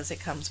mind because it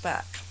comes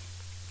back.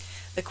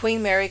 The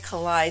Queen Mary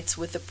collides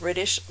with the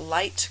British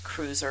light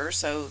cruiser,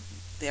 so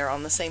they're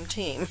on the same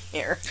team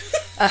here.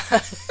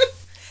 And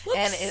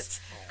it's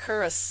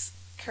Curacao.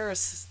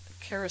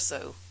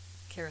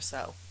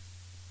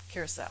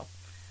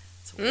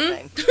 It's a weird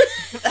name.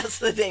 That's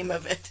the name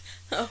of it.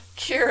 Oh.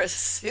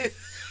 Curacao.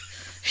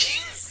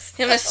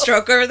 You have a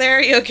stroke over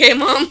there? You okay,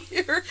 Mom?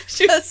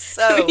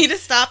 Curacao. We need to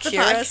stop the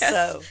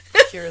podcast.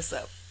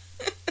 Curacao.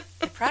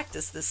 I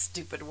practiced this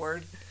stupid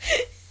word.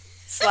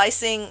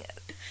 Slicing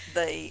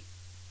the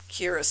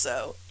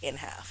curacao in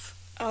half.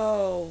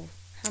 Oh,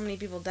 how many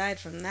people died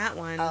from that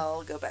one?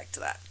 I'll go back to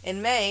that.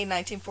 In May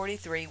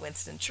 1943,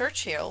 Winston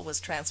Churchill was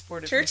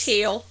transported.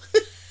 Churchill.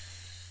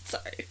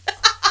 Sorry.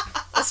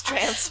 Was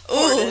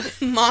transported.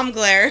 Ooh, mom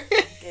glare.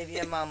 Gave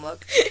you a mom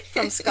look.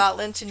 From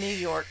Scotland to New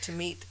York to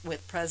meet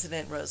with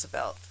President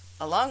Roosevelt.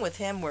 Along with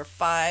him were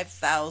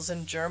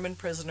 5,000 German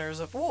prisoners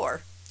of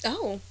war.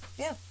 Oh.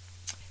 Yeah.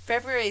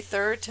 February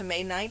 3rd to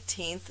May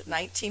 19th,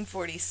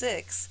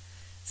 1946,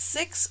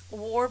 6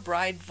 war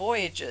bride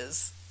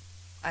voyages.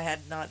 I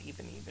had not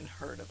even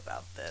heard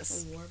about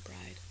this. A war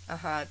bride.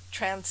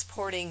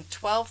 Transporting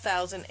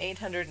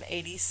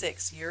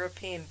 12,886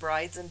 European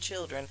brides and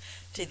children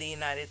to the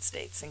United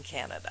States and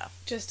Canada.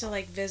 Just to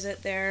like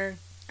visit their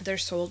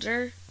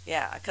soldier?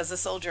 Yeah, because the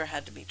soldier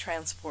had to be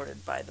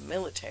transported by the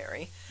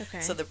military. Okay.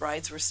 So the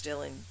brides were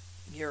still in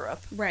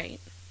Europe. Right.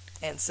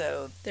 And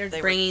so They're they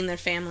bringing their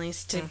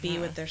families to be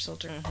with their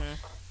soldier. Mhm.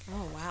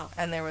 Oh, wow.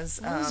 And there was...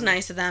 That was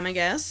nice of them, I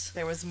guess.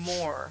 There was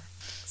more.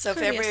 So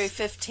Courteous. February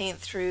 15th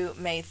through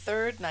May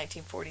 3rd,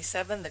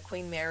 1947, the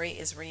Queen Mary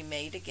is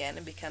remade again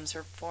and becomes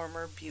her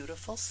former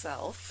beautiful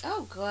self.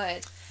 Oh,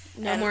 good.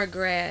 No And- more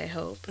gray, I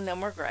hope. No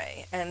more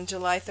gray. And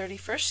July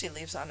 31st, she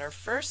leaves on her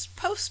first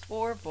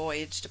post-war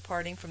voyage,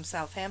 departing from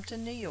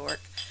Southampton, New York.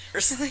 I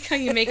like how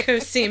you make her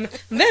seem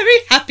very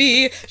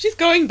happy. She's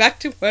going back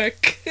to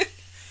work.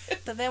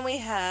 So then we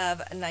have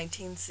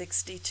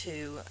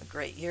 1962, a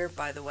great year,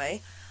 by the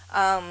way.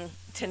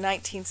 To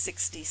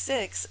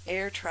 1966,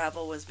 air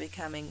travel was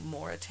becoming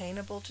more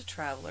attainable to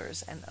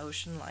travelers, and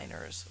ocean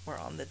liners were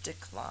on the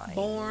decline.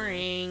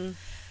 Boring.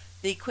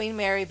 The Queen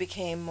Mary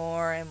became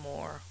more and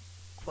more,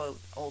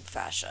 quote,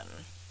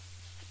 old-fashioned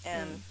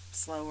and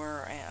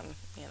slower, and,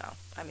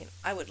 I mean,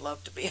 I would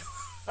love to be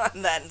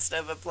on that instead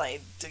of a plane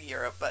to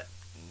Europe, but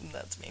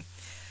that's me.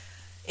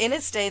 In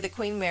its day, the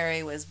Queen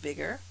Mary was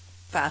bigger,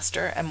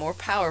 faster, and more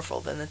powerful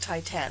than the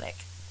Titanic.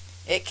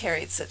 It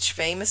carried such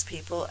famous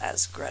people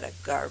as Greta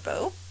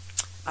Garbo,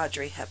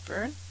 Audrey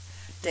Hepburn,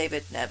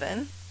 David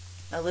Nevin,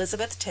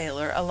 Elizabeth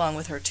Taylor, along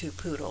with her 2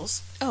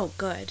 poodles, Oh,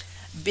 good.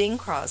 Bing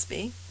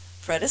Crosby,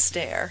 Fred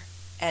Astaire,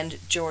 and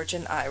George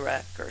and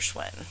Ira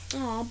Gershwin.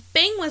 Oh,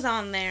 Bing was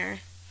on there.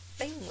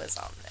 Bing was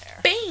on there.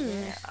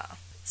 Bing. Yeah.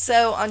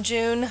 So on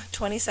June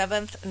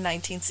 27th,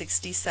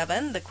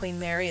 1967, the Queen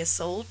Mary is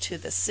sold to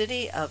the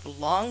city of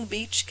Long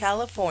Beach,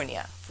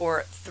 California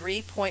for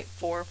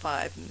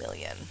 $3.45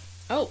 million.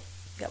 Oh.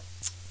 Yep.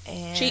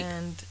 And Cheap.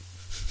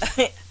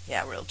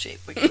 yeah, real cheap.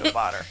 We could have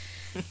bought her.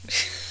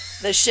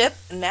 The ship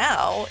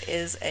now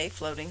is a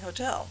floating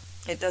hotel.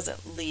 It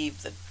doesn't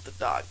leave the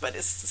dock, but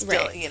it's still,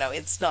 Right.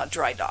 It's not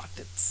dry docked.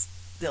 It's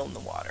still in the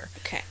water.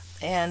 Okay.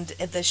 And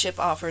the ship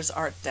offers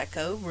Art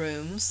Deco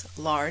rooms,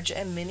 large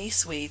and mini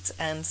suites,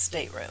 and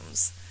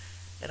staterooms.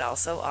 It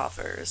also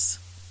offers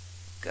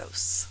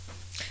ghosts.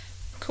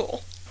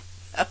 Cool.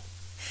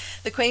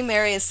 The Queen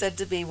Mary is said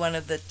to be one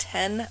of the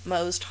 10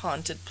 most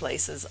haunted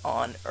places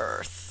on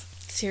Earth.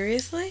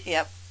 Seriously?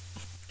 Yep.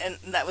 And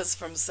that was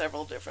from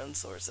several different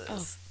sources.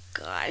 Oh.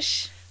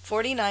 Gosh.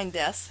 49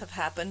 deaths have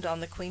happened on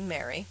the Queen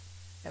Mary.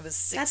 It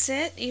was That's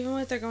it? Even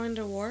when they're going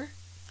to war?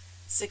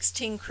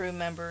 16 crew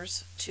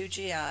members, 2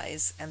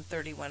 GIs, and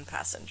 31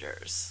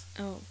 passengers.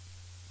 Oh.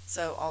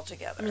 So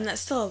altogether. I mean, that's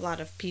still a lot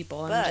of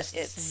people. But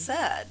it's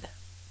said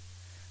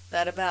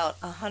that about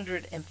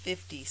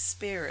 150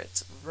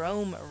 spirits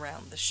roam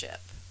around the ship.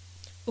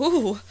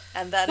 Ooh.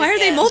 And that Why are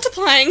they again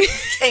multiplying?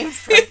 came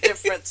from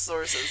different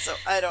sources, so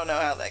I don't know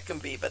how that can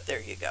be, but there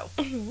you go.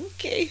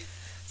 Okay.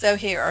 So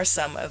here are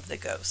some of the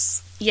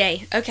ghosts.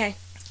 Yay. Okay.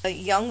 A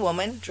young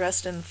woman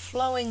dressed in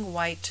flowing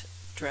white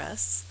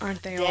dress.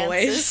 Aren't they dances-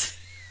 always?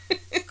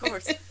 Of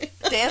course.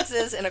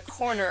 Dances in a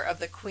corner of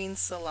the Queen's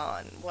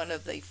Salon, one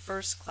of the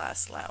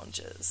first-class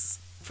lounges.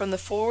 From the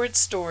forward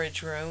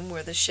storage room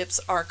where the ship's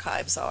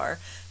archives are,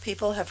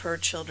 people have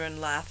heard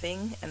children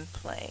laughing and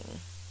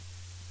playing.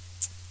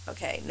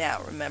 Okay,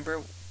 now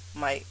remember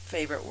my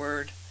favorite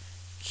word,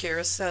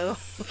 curacao?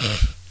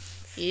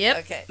 Yep.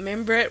 Okay.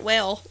 Remember it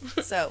well.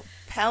 So,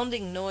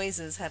 pounding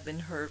noises have been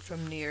heard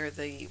from near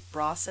the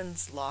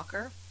Brosnan's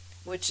locker,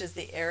 which is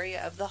the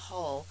area of the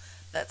hull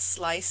that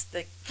sliced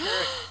the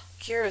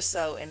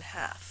curacao in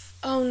half.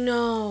 Oh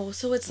no.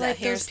 So it's Now, like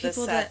here's those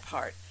people the sad that...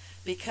 part.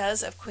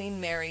 Because of Queen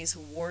Mary's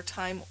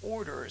wartime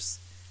orders,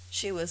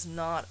 she was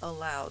not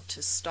allowed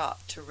to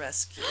stop to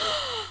rescue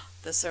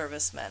the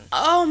servicemen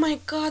Oh my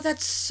god,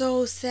 that's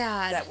so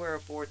sad. that were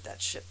aboard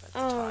that ship at the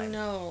Oh time.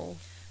 no.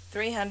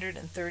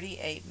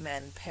 338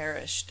 men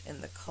perished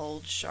in the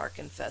cold,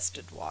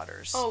 shark-infested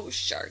waters. Oh,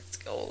 sharks.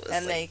 Oh, it's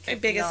And like they my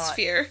could biggest not-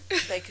 fear.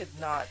 They could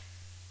not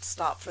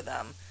stop for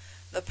them.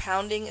 The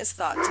pounding is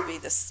thought to be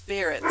the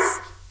spirits.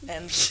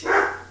 And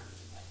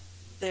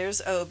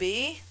there's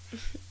Obi.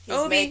 He's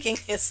Obi. making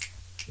his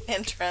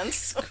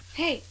entrance.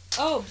 Hey,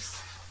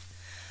 Obes.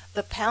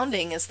 The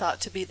pounding is thought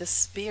to be the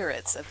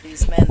spirits of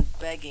these men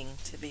begging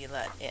to be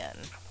let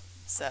in.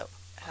 So,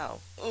 how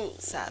Ooh.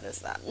 sad is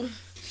that?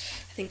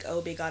 I think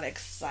Obi got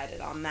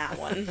excited on that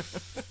one.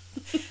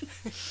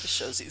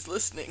 Shows he's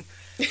listening.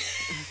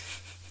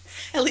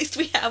 At least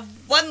we have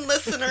one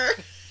listener.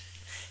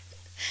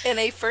 In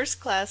a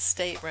first-class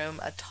stateroom,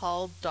 a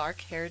tall,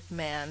 dark-haired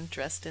man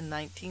dressed in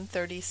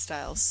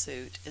 1930s-style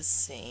suit is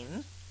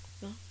seen.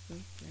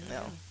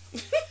 No.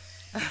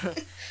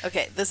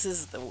 Okay, this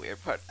is the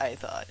weird part, I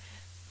thought.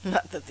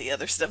 Not that the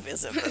other stuff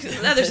isn't. But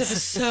The other stuff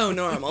is so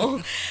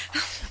normal.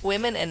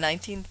 Women in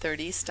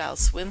 1930s-style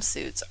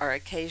swimsuits are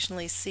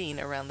occasionally seen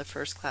around the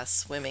first-class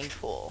swimming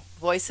pool.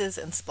 Voices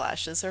and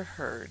splashes are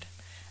heard,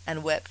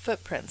 and wet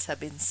footprints have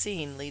been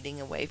seen leading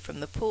away from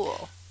the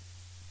pool.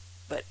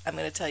 But I'm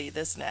going to tell you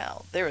this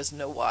now. There is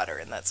no water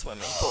in that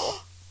swimming pool.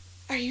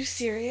 Are you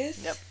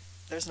serious? Yep.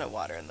 There's no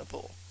water in the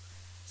pool.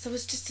 So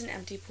it's just an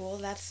empty pool?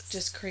 That's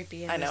just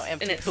creepy I know,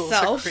 empty in pools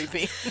itself. are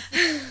creepy.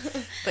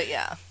 But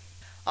yeah.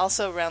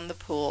 Also around the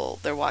pool,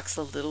 there walks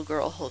a little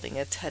girl holding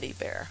a teddy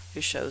bear who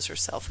shows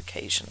herself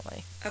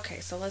occasionally. Okay,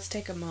 so let's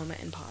take a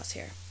moment and pause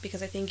here.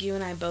 Because I think you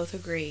and I both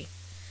agree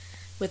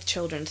with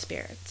children's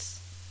spirits.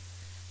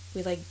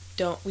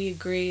 we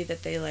agree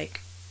that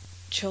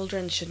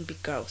children shouldn't be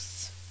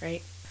ghosts,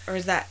 right? Or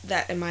is that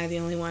am I the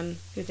only one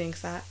who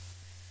thinks that?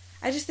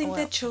 I just think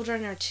that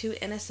children are too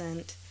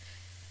innocent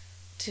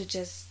to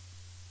just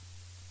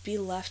be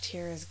left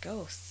here as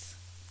ghosts.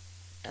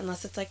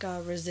 Unless it's like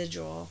a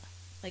residual,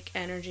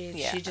 energy.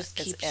 Yeah, she just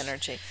keeps... it's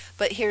energy.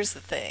 But here's the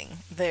thing.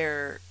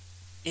 There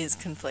is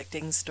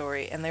conflicting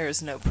story, and there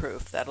is no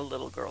proof that a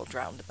little girl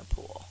drowned in the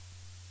pool.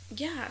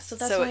 Yeah, so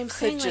that's why I'm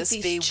saying, So it could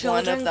just be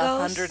one of the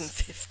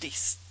 150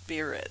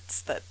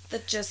 spirits that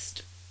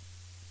just...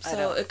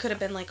 So it could have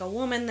been a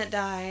woman that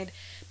died,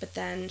 but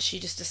then she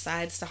just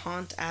decides to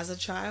haunt as a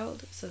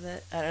child, so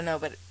that... I don't know,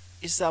 but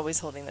she's always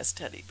holding this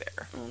teddy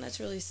bear. Oh,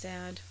 that's really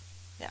sad.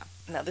 Yeah.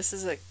 Now, this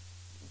is a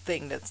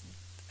thing that's...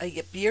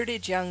 A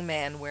bearded young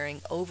man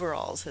wearing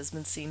overalls has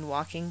been seen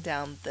walking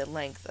down the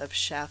length of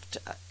Shaft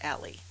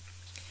Alley.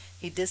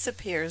 He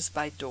disappears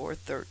by door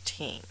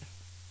 13.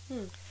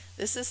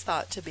 This is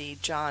thought to be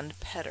John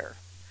Petter,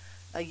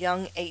 a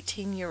young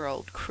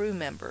 18-year-old crew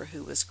member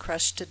who was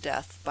crushed to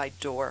death by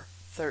door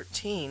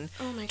 13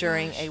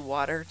 during a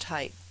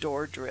watertight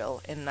door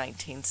drill in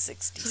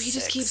 1966. So he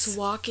just keeps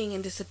walking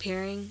and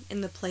disappearing in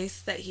the place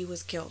that he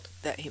was killed.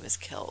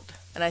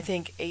 And I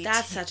think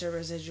that's such a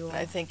residual.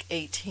 I think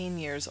 18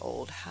 years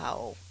old,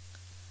 how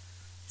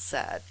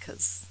sad,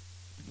 because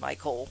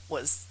Michael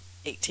was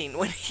 18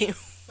 when he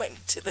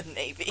went to the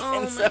Navy.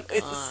 Oh, and my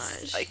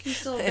gosh. He's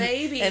still a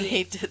baby. And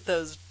he did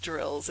those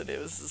drills, and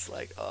it was just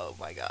oh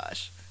my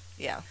gosh.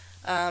 Yeah.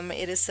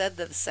 It is said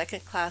that the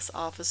second-class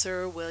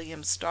officer,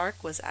 William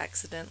Stark, was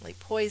accidentally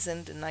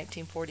poisoned in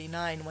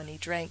 1949 when he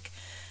drank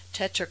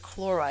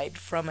tetrachloride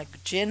from a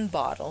gin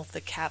bottle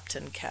the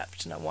captain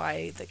kept. Now,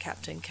 why the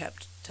captain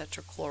kept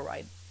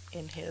tetrachloride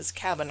in his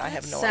cabin, I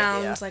have no idea.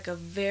 Sounds like a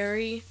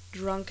very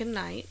drunken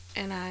night,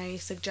 and I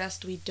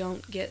suggest we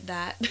don't get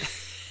that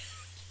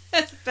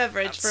as a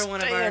beverage for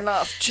one of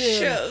our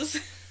shows.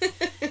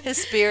 His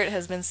spirit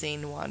has been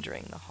seen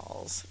wandering the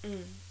halls.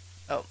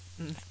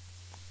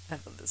 I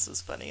thought this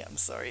was funny. I'm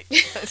sorry.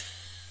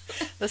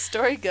 The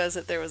story goes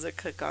that there was a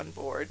cook on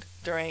board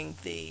during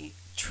the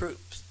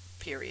troops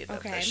period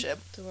of the ship.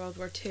 To World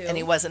War II. And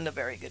he wasn't a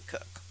very good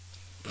cook.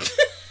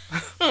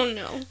 Oh,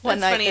 no.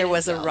 One night there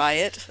was a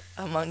riot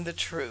among the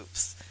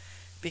troops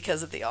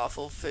because of the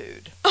awful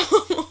food.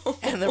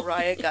 And the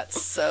riot got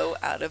so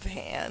out of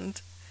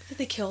hand. Did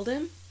they kill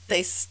him?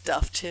 They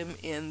stuffed him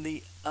in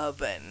the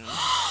oven.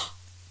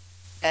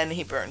 And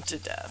he burned to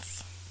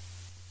death.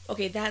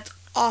 Okay, that's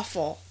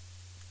awful.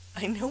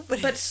 I know,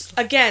 but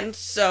again,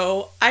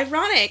 so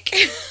ironic.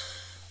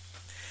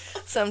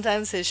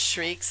 Sometimes his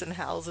shrieks and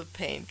howls of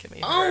pain can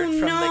be heard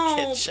from the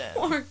kitchen.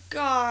 Poor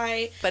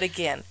guy. But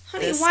again,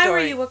 honey, why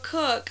were you a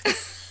cook?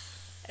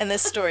 And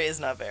this story is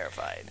not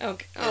verified.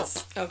 Okay.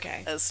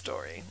 Okay. A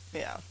story,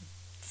 yeah.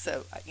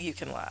 So you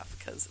can laugh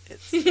because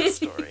it's a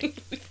story.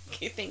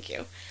 Okay, thank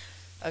you.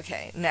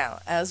 Okay, now,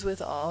 as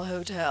with all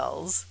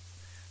hotels,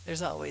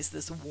 there's always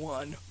this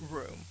one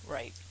room,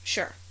 right?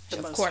 Sure.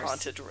 The most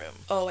haunted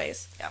room.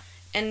 Always. Yeah.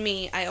 And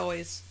me, I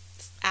always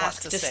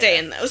ask to stay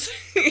in those.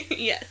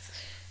 Yes.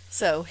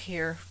 So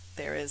here,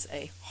 there is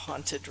a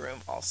haunted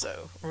room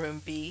also.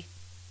 Room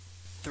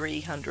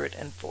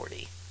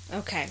B340.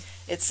 Okay.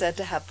 It's said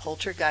to have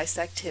poltergeist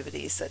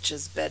activities, such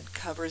as bed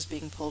covers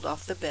being pulled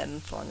off the bed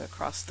and flung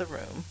across the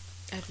room.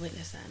 I've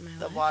witnessed that in my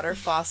life. The water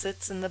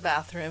faucets in the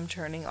bathroom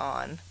turning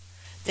on.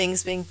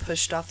 Things being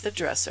pushed off the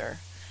dresser.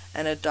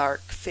 And a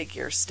dark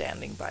figure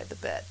standing by the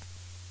bed.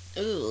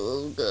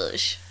 Ooh,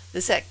 gosh.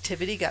 This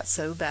activity got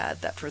so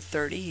bad that for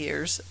 30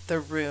 years, the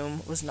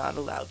room was not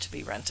allowed to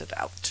be rented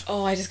out.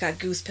 Oh, I just got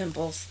goose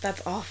pimples.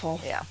 That's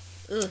awful. Yeah.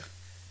 Ugh.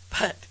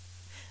 But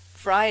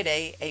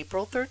Friday,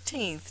 April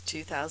 13th,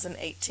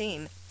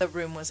 2018, the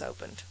room was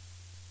opened.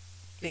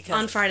 Because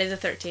on Friday the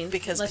 13th.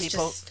 Because Let's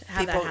people, just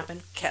have people that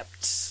happen.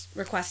 Kept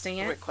requesting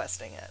it.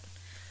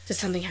 Did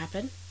something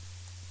happen?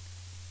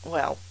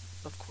 Well,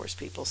 of course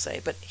people say,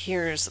 but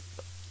here's,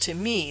 to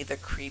me, the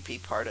creepy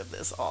part of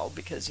this all,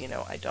 because,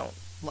 I don't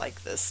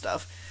like this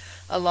stuff.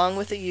 Along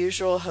with the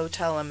usual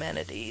hotel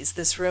amenities,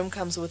 this room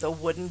comes with a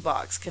wooden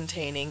box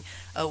containing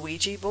a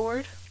Ouija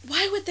board.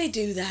 Why would they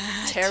do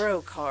that?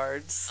 Tarot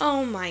cards.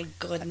 Oh my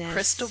goodness. A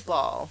crystal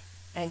ball.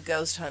 And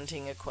ghost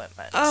hunting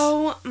equipment.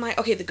 Oh my,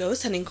 okay, the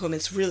ghost hunting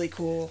equipment's really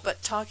cool.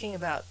 But talking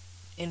about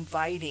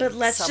inviting But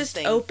let's just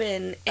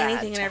open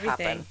anything and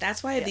everything. Happen.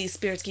 That's why these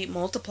spirits keep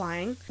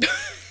multiplying.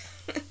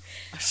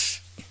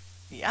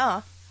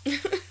 Yeah.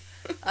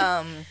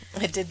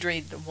 I did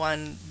read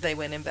one, they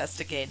went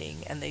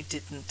investigating and they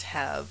didn't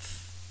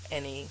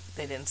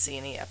see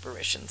any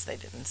apparitions, they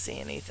didn't see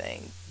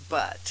anything.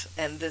 But,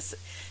 and this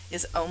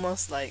is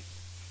almost like,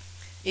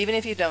 even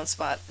if you don't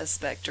spot a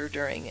specter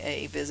during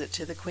a visit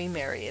to the Queen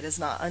Mary, it is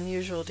not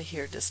unusual to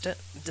hear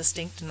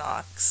distinct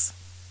knocks,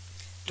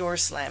 door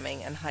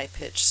slamming, and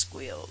high-pitched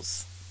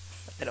squeals.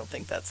 I don't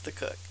think that's the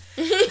cook.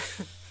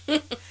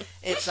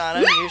 It's not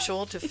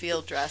unusual to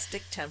feel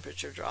drastic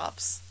temperature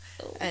drops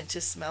and to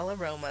smell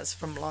aromas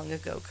from long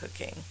ago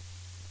cooking.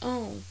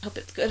 Oh, hope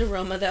it's good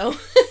aroma though.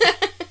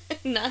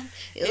 Not,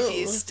 if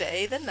you ew.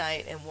 stay the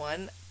night in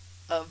one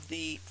of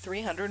the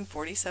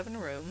 347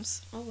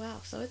 rooms. Oh,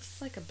 wow. So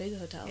it's like a big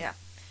hotel. Yeah.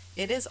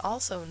 It is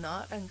also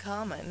not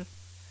uncommon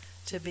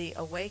to be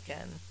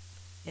awakened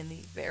in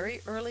the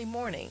very early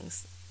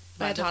mornings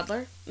By a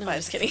toddler? No, by I'm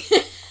just the-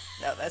 kidding.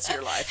 No, that's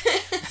your life.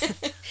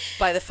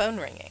 By the phone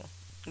ringing.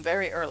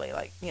 Very early,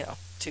 like,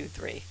 2,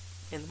 3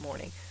 in the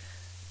morning.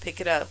 Pick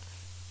it up.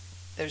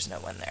 There's no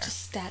one there.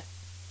 Just that.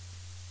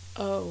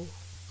 Oh.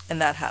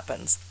 And that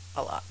happens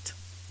a lot.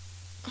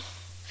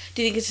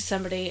 Do you think it's just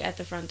somebody at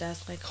the front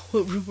desk, like,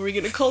 what room are we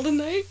going to call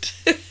tonight?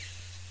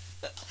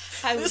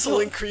 This will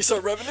increase our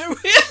revenue.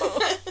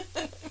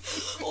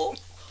 Oh,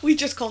 we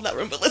just called that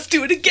room, but let's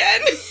do it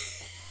again.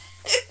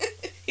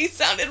 He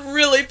sounded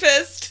really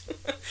pissed.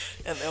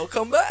 And they'll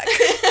come back.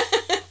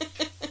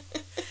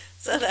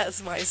 So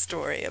that's my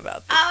story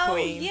about the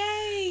Queen,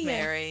 yay!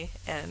 Mary,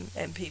 and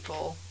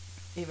people,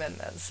 even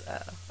as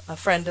a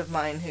friend of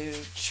mine who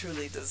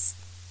truly does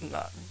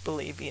not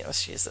believe,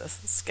 she's a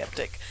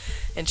skeptic,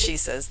 and she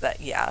says that,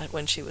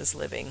 when she was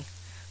living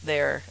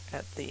there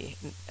at the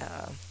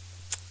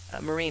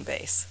Marine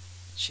base,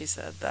 she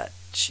said that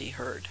she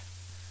heard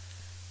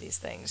these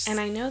things. And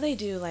I know they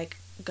do, like,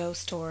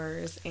 ghost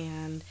tours,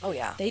 and Oh,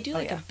 yeah. they do, Oh,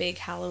 like, yeah. a big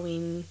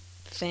Halloween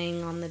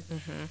thing on the,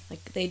 Mhm.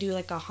 like, they do,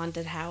 like, a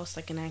haunted house,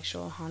 like an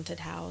actual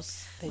haunted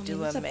house. They I do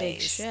mean, it's a big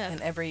maze, ship.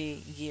 and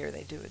every year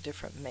they do a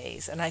different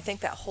maze. And I think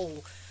that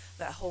whole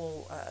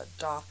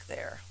dock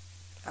there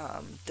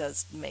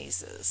does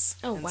mazes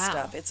Oh, and wow.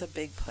 stuff. It's a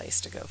big place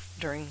to go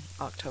during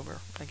October,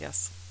 I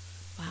guess.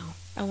 Wow.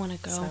 I want to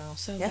go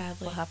so yeah,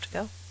 badly. we'll have to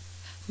go.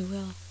 We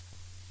will.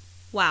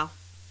 Wow.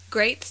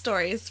 Great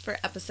stories for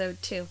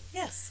episode 2.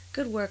 Yes,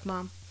 Good work,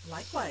 Mom.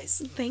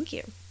 likewise. Thank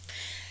you.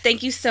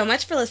 Thank you so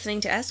much for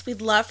listening to us.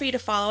 We'd love for you to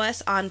follow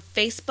us on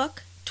Facebook,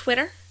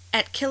 Twitter,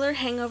 at Killer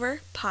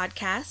Hangover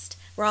Podcast.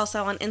 We're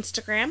also on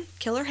Instagram,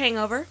 Killer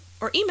Hangover,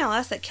 or email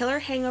us at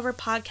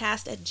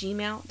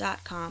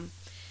killerhangoverpodcast@gmail.com.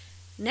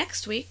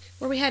 Next week,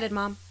 where are we headed,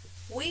 Mom?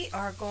 We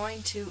are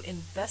going to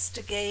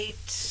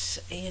investigate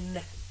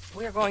in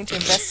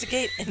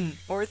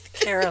North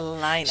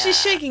Carolina. She's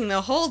shaking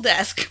the whole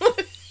desk.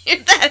 You're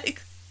that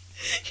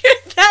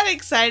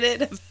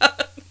excited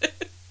about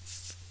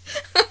this.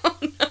 Oh,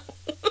 no.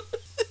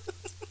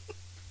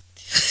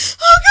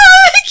 Oh,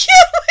 God, I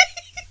can't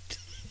wait.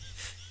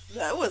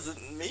 That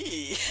wasn't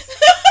me.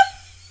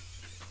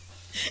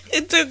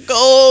 It's a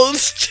gold.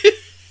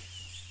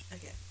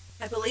 Okay.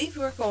 I believe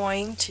we're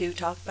going to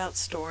talk about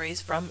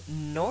stories from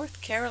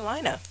North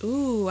Carolina.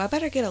 Ooh, I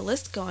better get a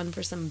list going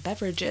for some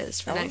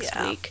beverages for Oh, next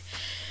yeah. week.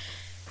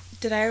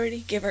 Did I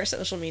already give our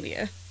social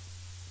media?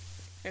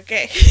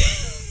 Okay.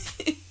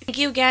 Thank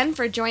you again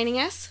for joining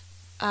us.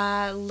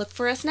 Look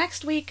for us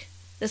next week.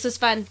 This was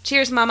fun.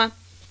 Cheers, Mama.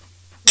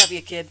 Love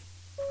you, kid.